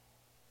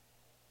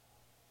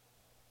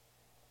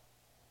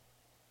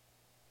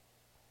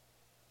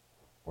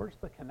 Where's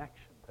the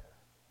connection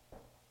there?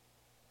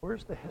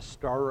 Where's the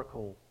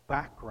historical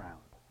background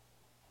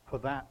for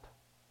that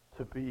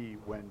to be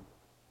when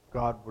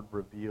God would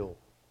reveal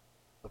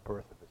the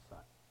birth of his son?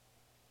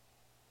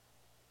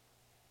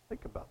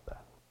 Think about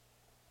that.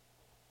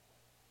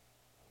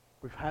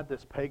 We've had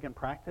this pagan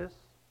practice,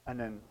 and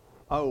then,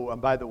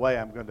 and by the way,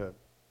 I'm going to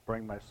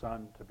bring my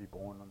son to be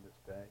born on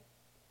this day.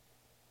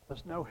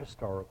 There's no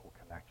historical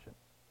connection.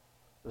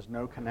 There's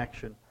no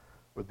connection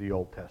with the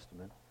Old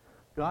Testament.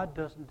 God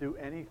doesn't do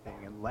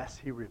anything unless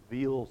he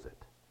reveals it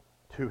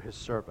to his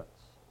servants,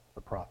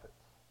 the prophets,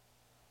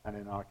 and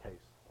in our case,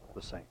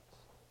 the saints.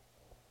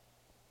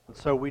 And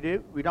so we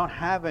don't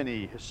have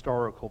any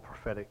historical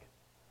prophetic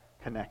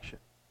connection.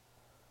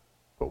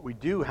 But we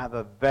do have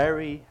a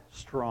very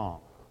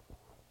strong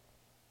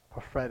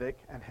prophetic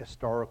and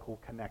historical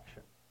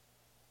connection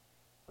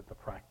with the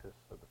practice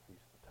of the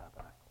Feast of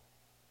Tabernacles.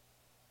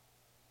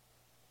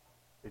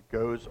 It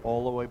goes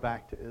all the way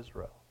back to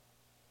Israel.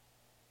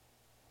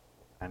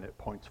 And it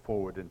points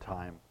forward in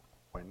time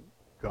when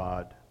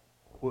God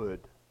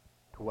would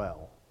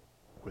dwell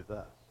with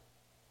us.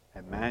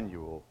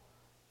 Immanuel,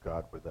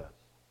 God with us.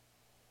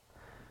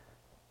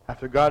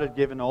 After God had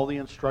given all the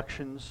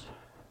instructions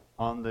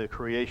on the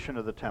creation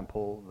of the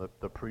temple,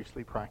 the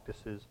priestly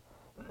practices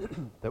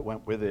that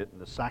went with it,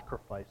 and the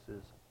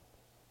sacrifices,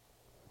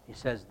 he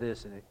says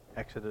this in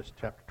Exodus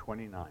chapter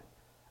 29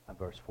 and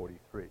verse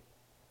 43.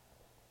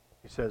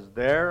 He says,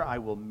 "There I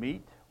will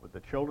meet with the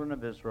children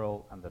of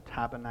Israel, and the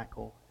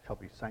tabernacle shall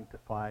be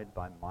sanctified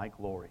by my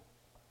glory.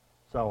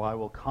 So I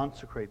will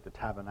consecrate the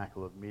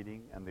tabernacle of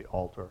meeting and the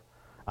altar.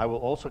 I will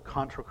also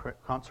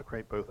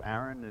consecrate both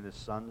Aaron and his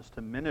sons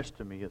to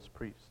minister me as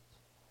priests.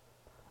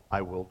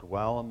 I will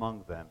dwell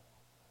among them,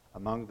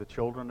 among the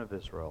children of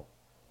Israel,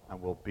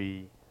 and will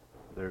be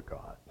their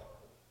God."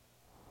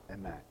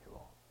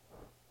 Immanuel.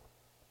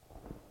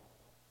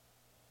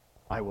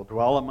 I will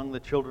dwell among the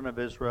children of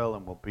Israel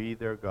and will be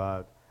their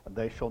God, and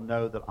they shall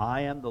know that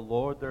I am the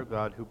Lord their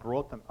God, who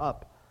brought them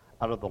up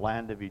out of the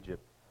land of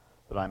Egypt,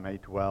 that I may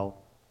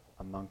dwell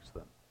amongst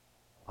them.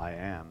 I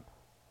am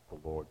the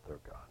Lord their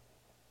God.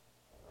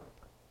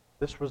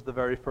 This was the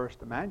very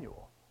first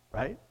Immanuel,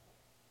 right?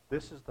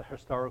 This is the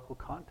historical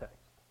context.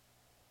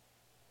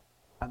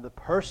 And the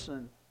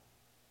person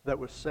that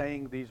was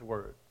saying these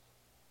words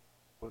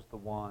was the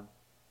one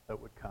that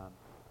would come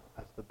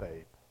as the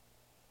babe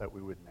that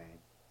we would name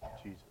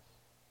Jesus,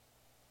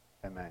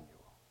 Immanuel.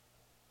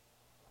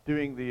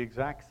 Doing the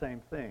exact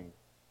same thing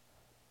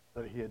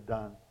that he had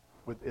done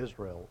with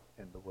Israel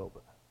in the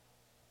wilderness.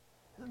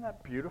 Isn't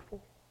that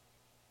beautiful?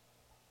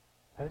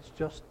 It's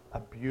just a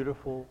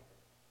beautiful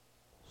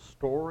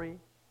story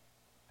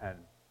and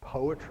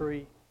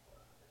poetry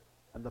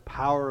and the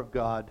power of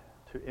God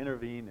to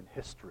intervene in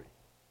history.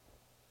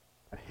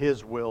 And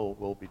his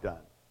will be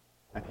done.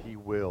 And he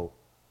will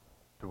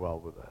dwell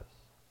with us.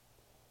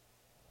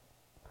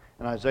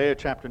 In Isaiah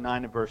chapter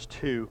 9 and verse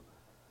 2,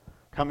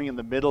 coming in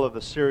the middle of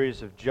a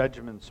series of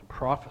judgments and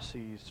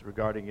prophecies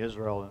regarding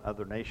Israel and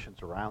other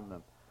nations around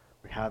them,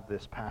 we have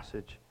this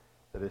passage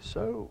that is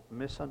so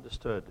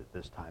misunderstood at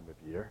this time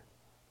of year.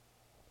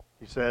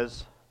 He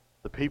says,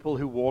 "The people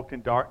who walked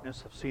in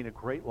darkness have seen a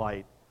great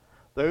light.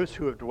 Those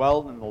who have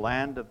dwelled in the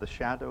land of the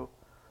shadow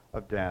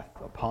of death,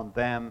 upon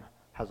them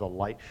has a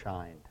light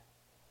shined.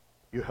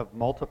 You have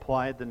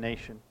multiplied the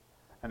nation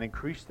and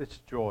increased its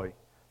joy.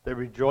 They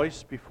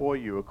rejoice before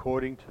you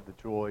according to the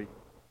joy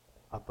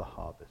of the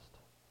harvest.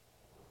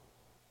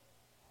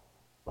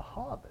 The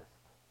harvest?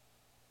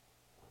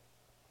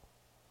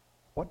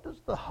 What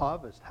does the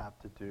harvest have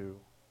to do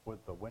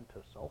with the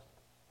winter solstice?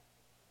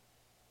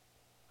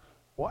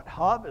 What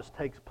harvest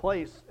takes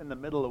place in the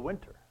middle of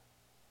winter?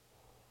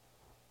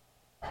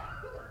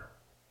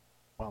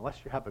 Well,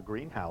 unless you have a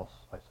greenhouse,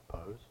 I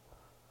suppose.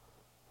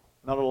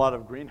 Not a lot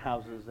of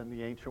greenhouses in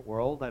the ancient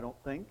world, I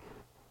don't think.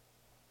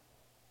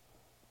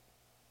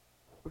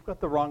 We've got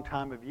the wrong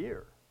time of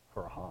year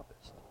for a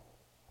harvest.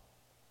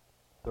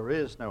 There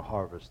is no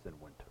harvest in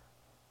winter.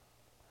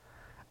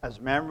 As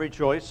men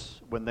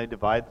rejoice when they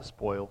divide the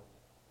spoil,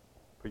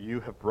 for you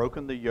have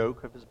broken the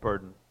yoke of his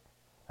burden,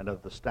 and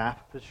of the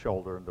staff of his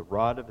shoulder, and the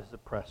rod of his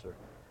oppressor,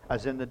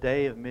 as in the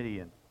day of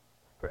Midian,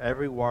 for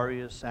every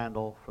warrior's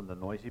sandal from the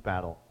noisy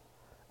battle,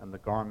 and the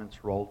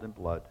garments rolled in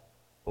blood,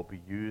 will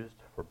be used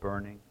for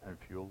burning and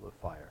fuel of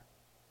fire.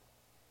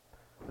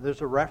 And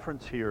there's a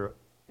reference here,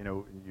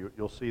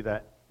 you'll see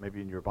that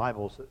maybe in your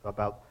Bibles,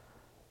 about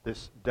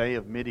this day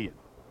of Midian,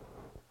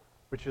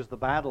 which is the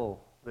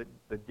battle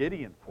that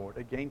Gideon fought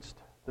against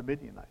the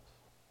Midianites,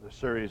 the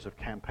series of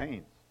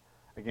campaigns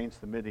against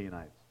the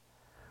Midianites,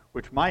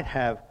 which might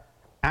have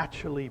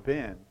actually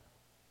been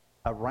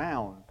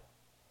around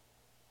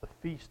the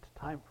feast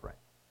time frame.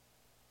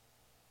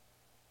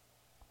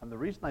 And the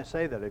reason I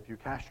say that, if you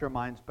cast your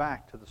minds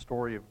back to the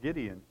story of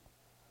Gideon,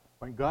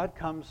 when God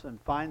comes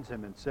and finds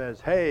him and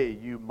says, "Hey,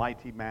 you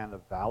mighty man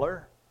of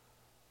valor,"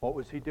 what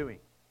was he doing?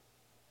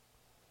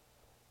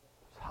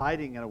 He was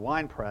hiding in a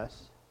wine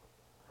press,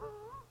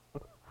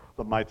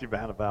 the mighty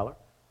man of valor,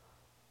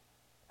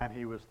 and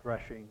he was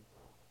threshing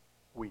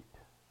wheat,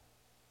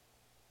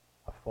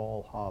 a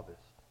fall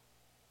harvest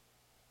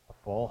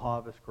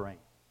grain,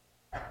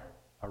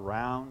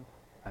 around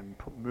and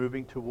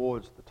moving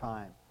towards the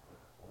time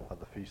of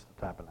the Feast of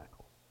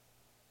Tabernacles.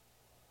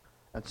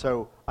 And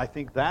so I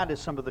think that is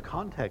some of the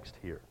context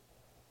here.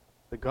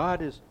 That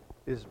God is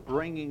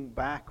bringing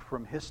back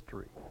from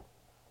history.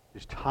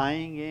 He's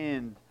tying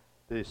in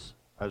this,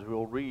 as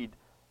we'll read,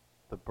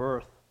 the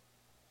birth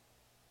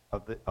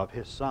of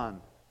his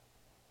Son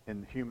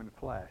in human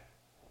flesh.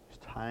 He's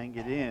tying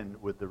it in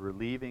with the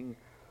relieving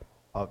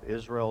of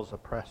Israel's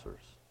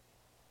oppressors,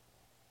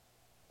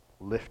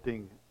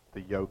 lifting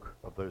the yoke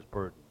of those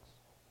burdens.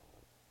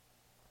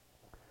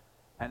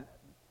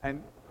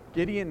 And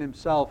Gideon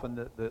himself, and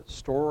the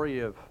story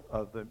of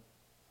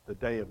the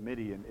day of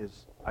Midian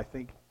is, I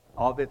think,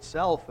 of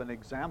itself an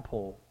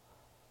example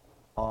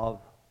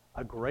of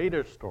a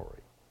greater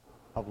story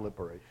of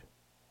liberation,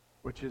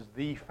 which is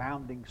the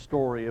founding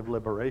story of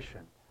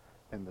liberation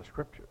in the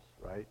Scriptures,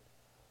 right?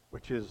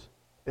 Which is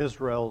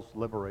Israel's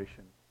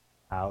liberation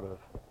out of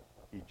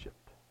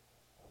Egypt,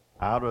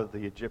 out of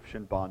the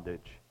Egyptian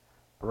bondage,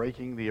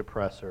 breaking the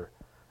oppressor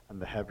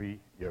and the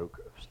heavy yoke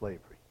of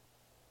slavery.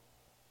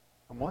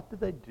 And what did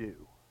they do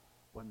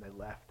when they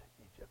left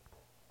Egypt?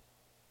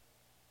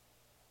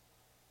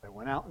 They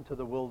went out into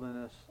the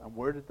wilderness, and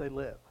where did they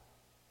live?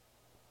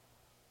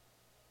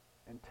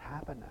 In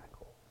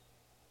tabernacles,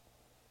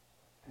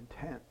 in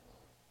tents.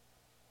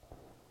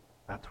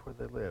 That's where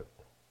they lived,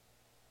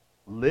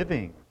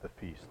 living the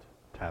Feast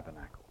of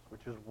Tabernacles,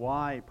 which is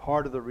why,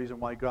 part of the reason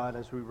why God,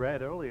 as we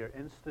read earlier,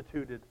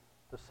 instituted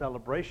the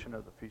celebration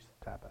of the Feast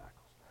of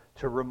Tabernacles,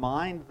 to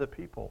remind the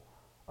people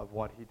of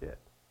what he did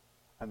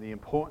and the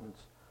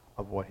importance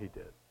of what he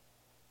did.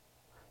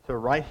 So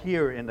right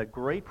here in the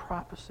great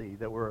prophecy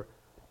that we're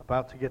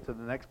about to get to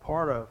the next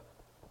part of,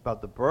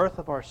 about the birth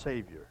of our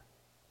Savior,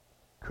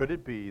 could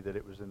it be that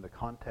it was in the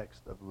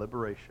context of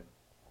liberation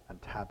and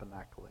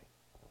tabernacling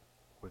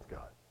with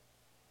God?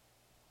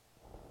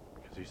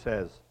 Because he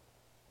says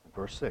in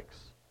verse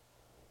 6,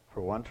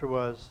 "For unto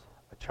us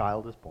a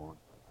child is born,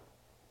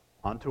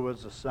 unto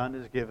us a son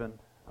is given,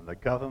 and the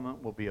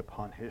government will be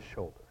upon his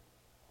shoulder.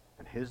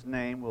 And his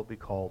name will be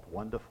called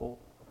Wonderful,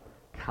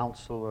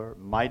 Counselor,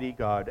 Mighty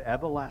God,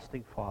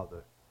 Everlasting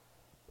Father,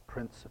 the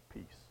Prince of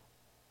Peace.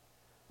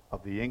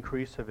 Of the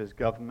increase of his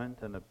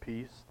government and of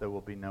peace there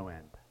will be no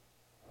end,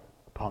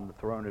 upon the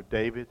throne of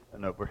David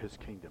and over his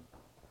kingdom,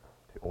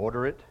 to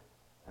order it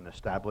and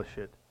establish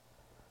it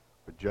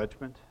with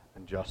judgment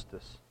and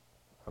justice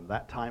from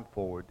that time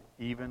forward,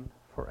 even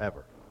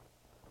forever.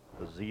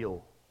 The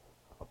zeal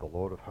of the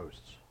Lord of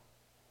hosts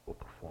will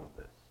perform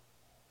this."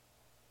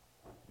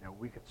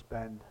 We could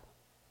spend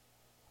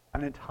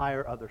an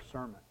entire other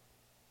sermon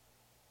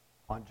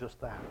on just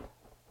that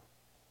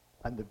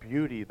and the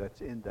beauty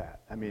that's in that.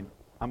 I mean,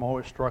 I'm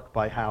always struck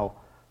by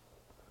how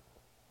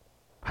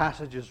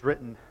passages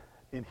written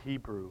in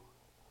Hebrew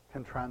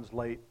can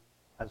translate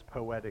as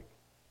poetic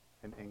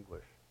in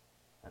English,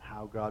 and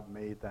how God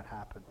made that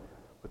happen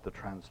with the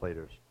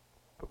translators.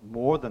 But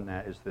more than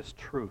that is this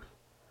truth.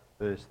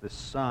 There's this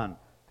Son,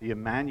 the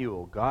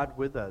Immanuel, God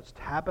with us,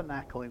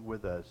 tabernacling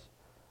with us.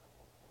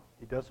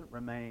 He doesn't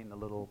remain a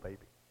little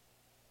baby.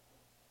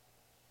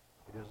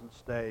 He doesn't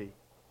stay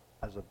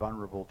as a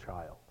vulnerable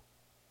child.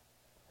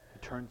 He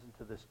turns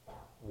into this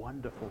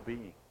wonderful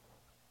being,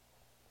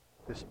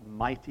 this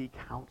mighty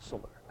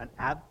counselor, an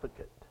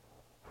advocate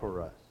for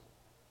us,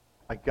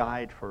 a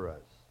guide for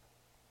us.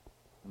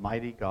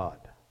 Mighty God.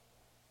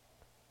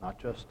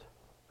 Not just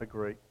a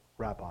great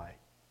rabbi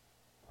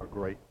or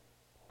great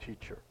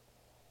teacher.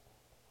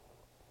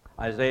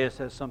 Isaiah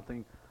says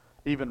something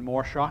even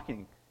more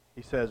shocking.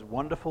 He says,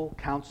 wonderful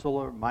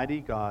counselor, mighty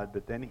God,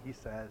 but then he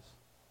says,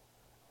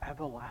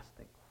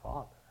 everlasting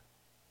Father.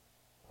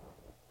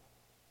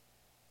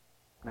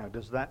 Now,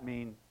 does that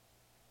mean,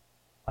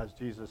 as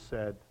Jesus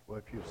said, well,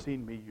 if you've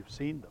seen me, you've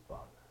seen the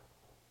Father?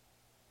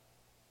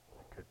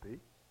 It could be.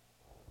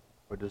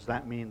 Or does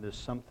that mean there's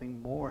something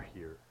more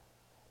here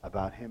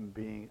about him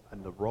being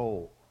in the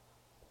role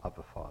of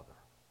a father?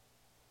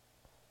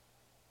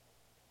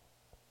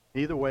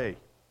 Either way,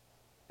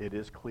 it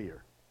is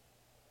clear.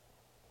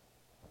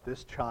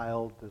 This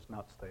child does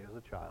not stay as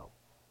a child.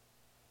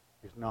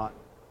 He's not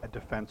a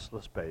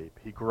defenseless babe.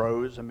 He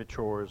grows and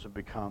matures and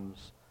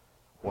becomes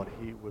what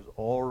he was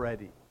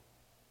already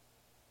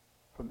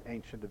from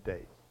Ancient of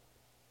Days.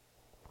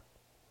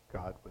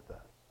 God with us.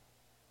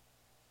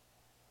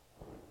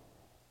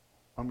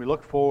 When we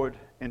look forward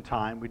in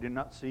time, we do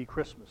not see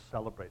Christmas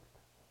celebrated.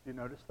 Do you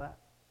notice that?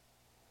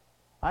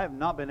 I have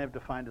not been able to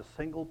find a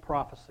single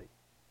prophecy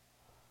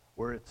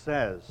where it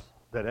says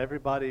that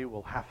everybody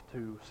will have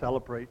to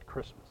celebrate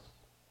Christmas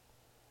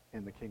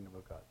in the kingdom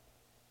of God.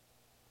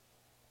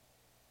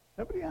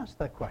 Nobody asked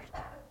that question.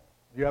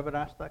 You ever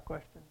asked that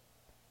question?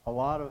 A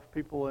lot of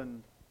people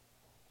in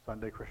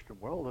Sunday Christian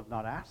world have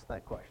not asked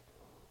that question,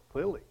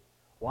 clearly.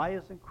 Why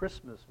isn't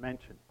Christmas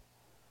mentioned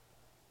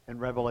in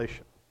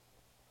Revelation,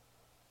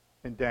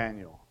 in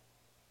Daniel,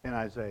 in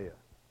Isaiah?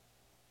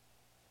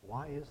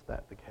 Why is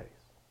that the case?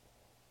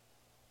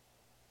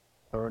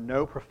 There are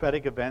no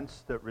prophetic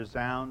events that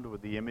resound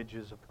with the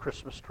images of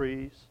Christmas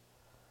trees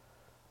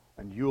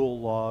and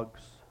Yule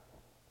logs.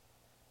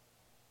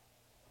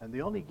 And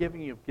the only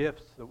giving of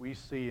gifts that we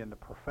see in the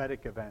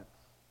prophetic events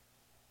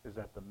is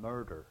at the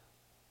murder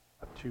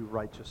of two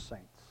righteous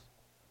saints,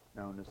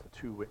 known as the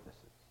two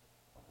witnesses,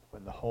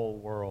 when the whole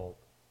world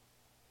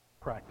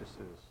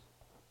practices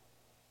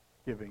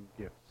giving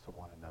gifts to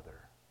one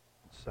another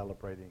and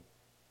celebrating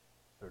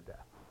their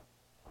death.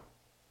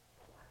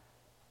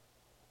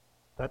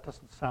 That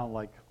doesn't sound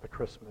like the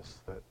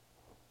Christmas that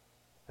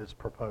is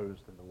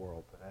proposed in the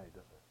world today,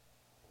 does it?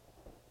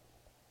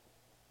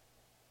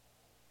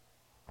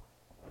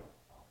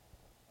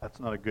 That's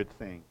not a good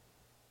thing.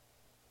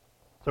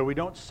 So we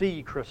don't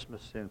see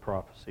Christmas in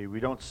prophecy. We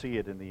don't see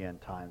it in the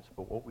end times.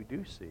 But what we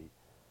do see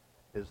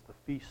is the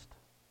Feast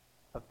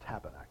of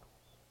Tabernacles.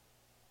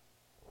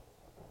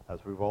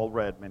 As we've all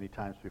read many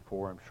times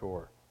before, I'm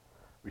sure.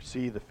 We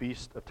see the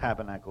Feast of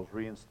Tabernacles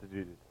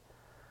reinstituted.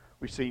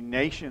 We see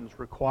nations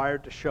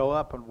required to show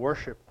up and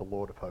worship the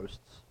Lord of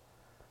hosts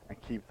and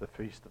keep the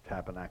Feast of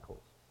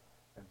Tabernacles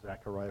in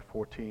Zechariah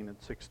 14 and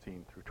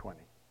 16 through 20.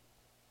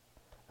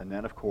 And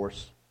then, of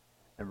course,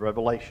 in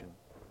Revelation,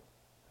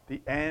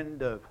 the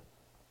end of,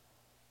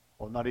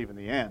 well, not even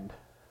the end,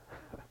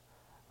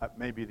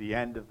 maybe the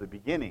end of the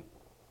beginning.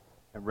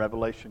 In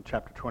Revelation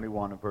chapter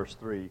 21 and verse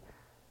 3,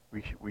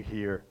 we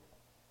hear,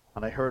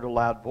 and I heard a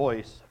loud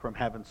voice from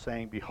heaven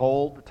saying,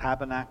 behold, the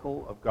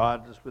tabernacle of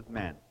God is with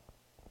men.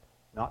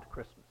 Not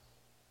Christmas.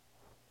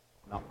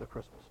 Not the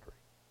Christmas tree.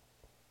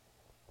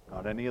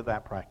 Not any of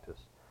that practice.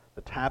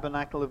 The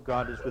tabernacle of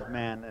God is with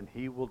men, and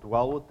he will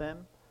dwell with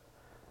them,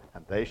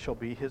 and they shall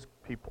be his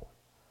people.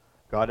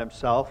 God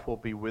himself will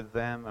be with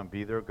them and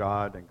be their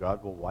God, and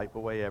God will wipe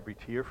away every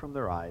tear from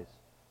their eyes.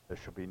 There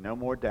shall be no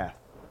more death,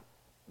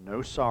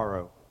 no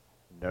sorrow,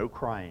 no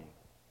crying.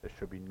 There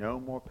shall be no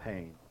more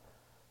pain,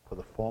 for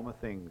the former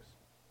things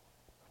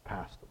have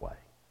passed away.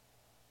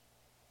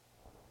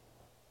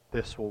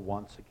 This will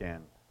once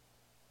again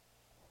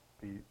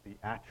be the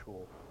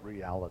actual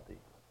reality,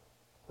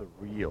 the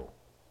real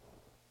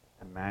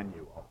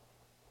Immanuel,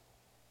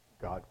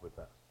 God with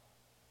us.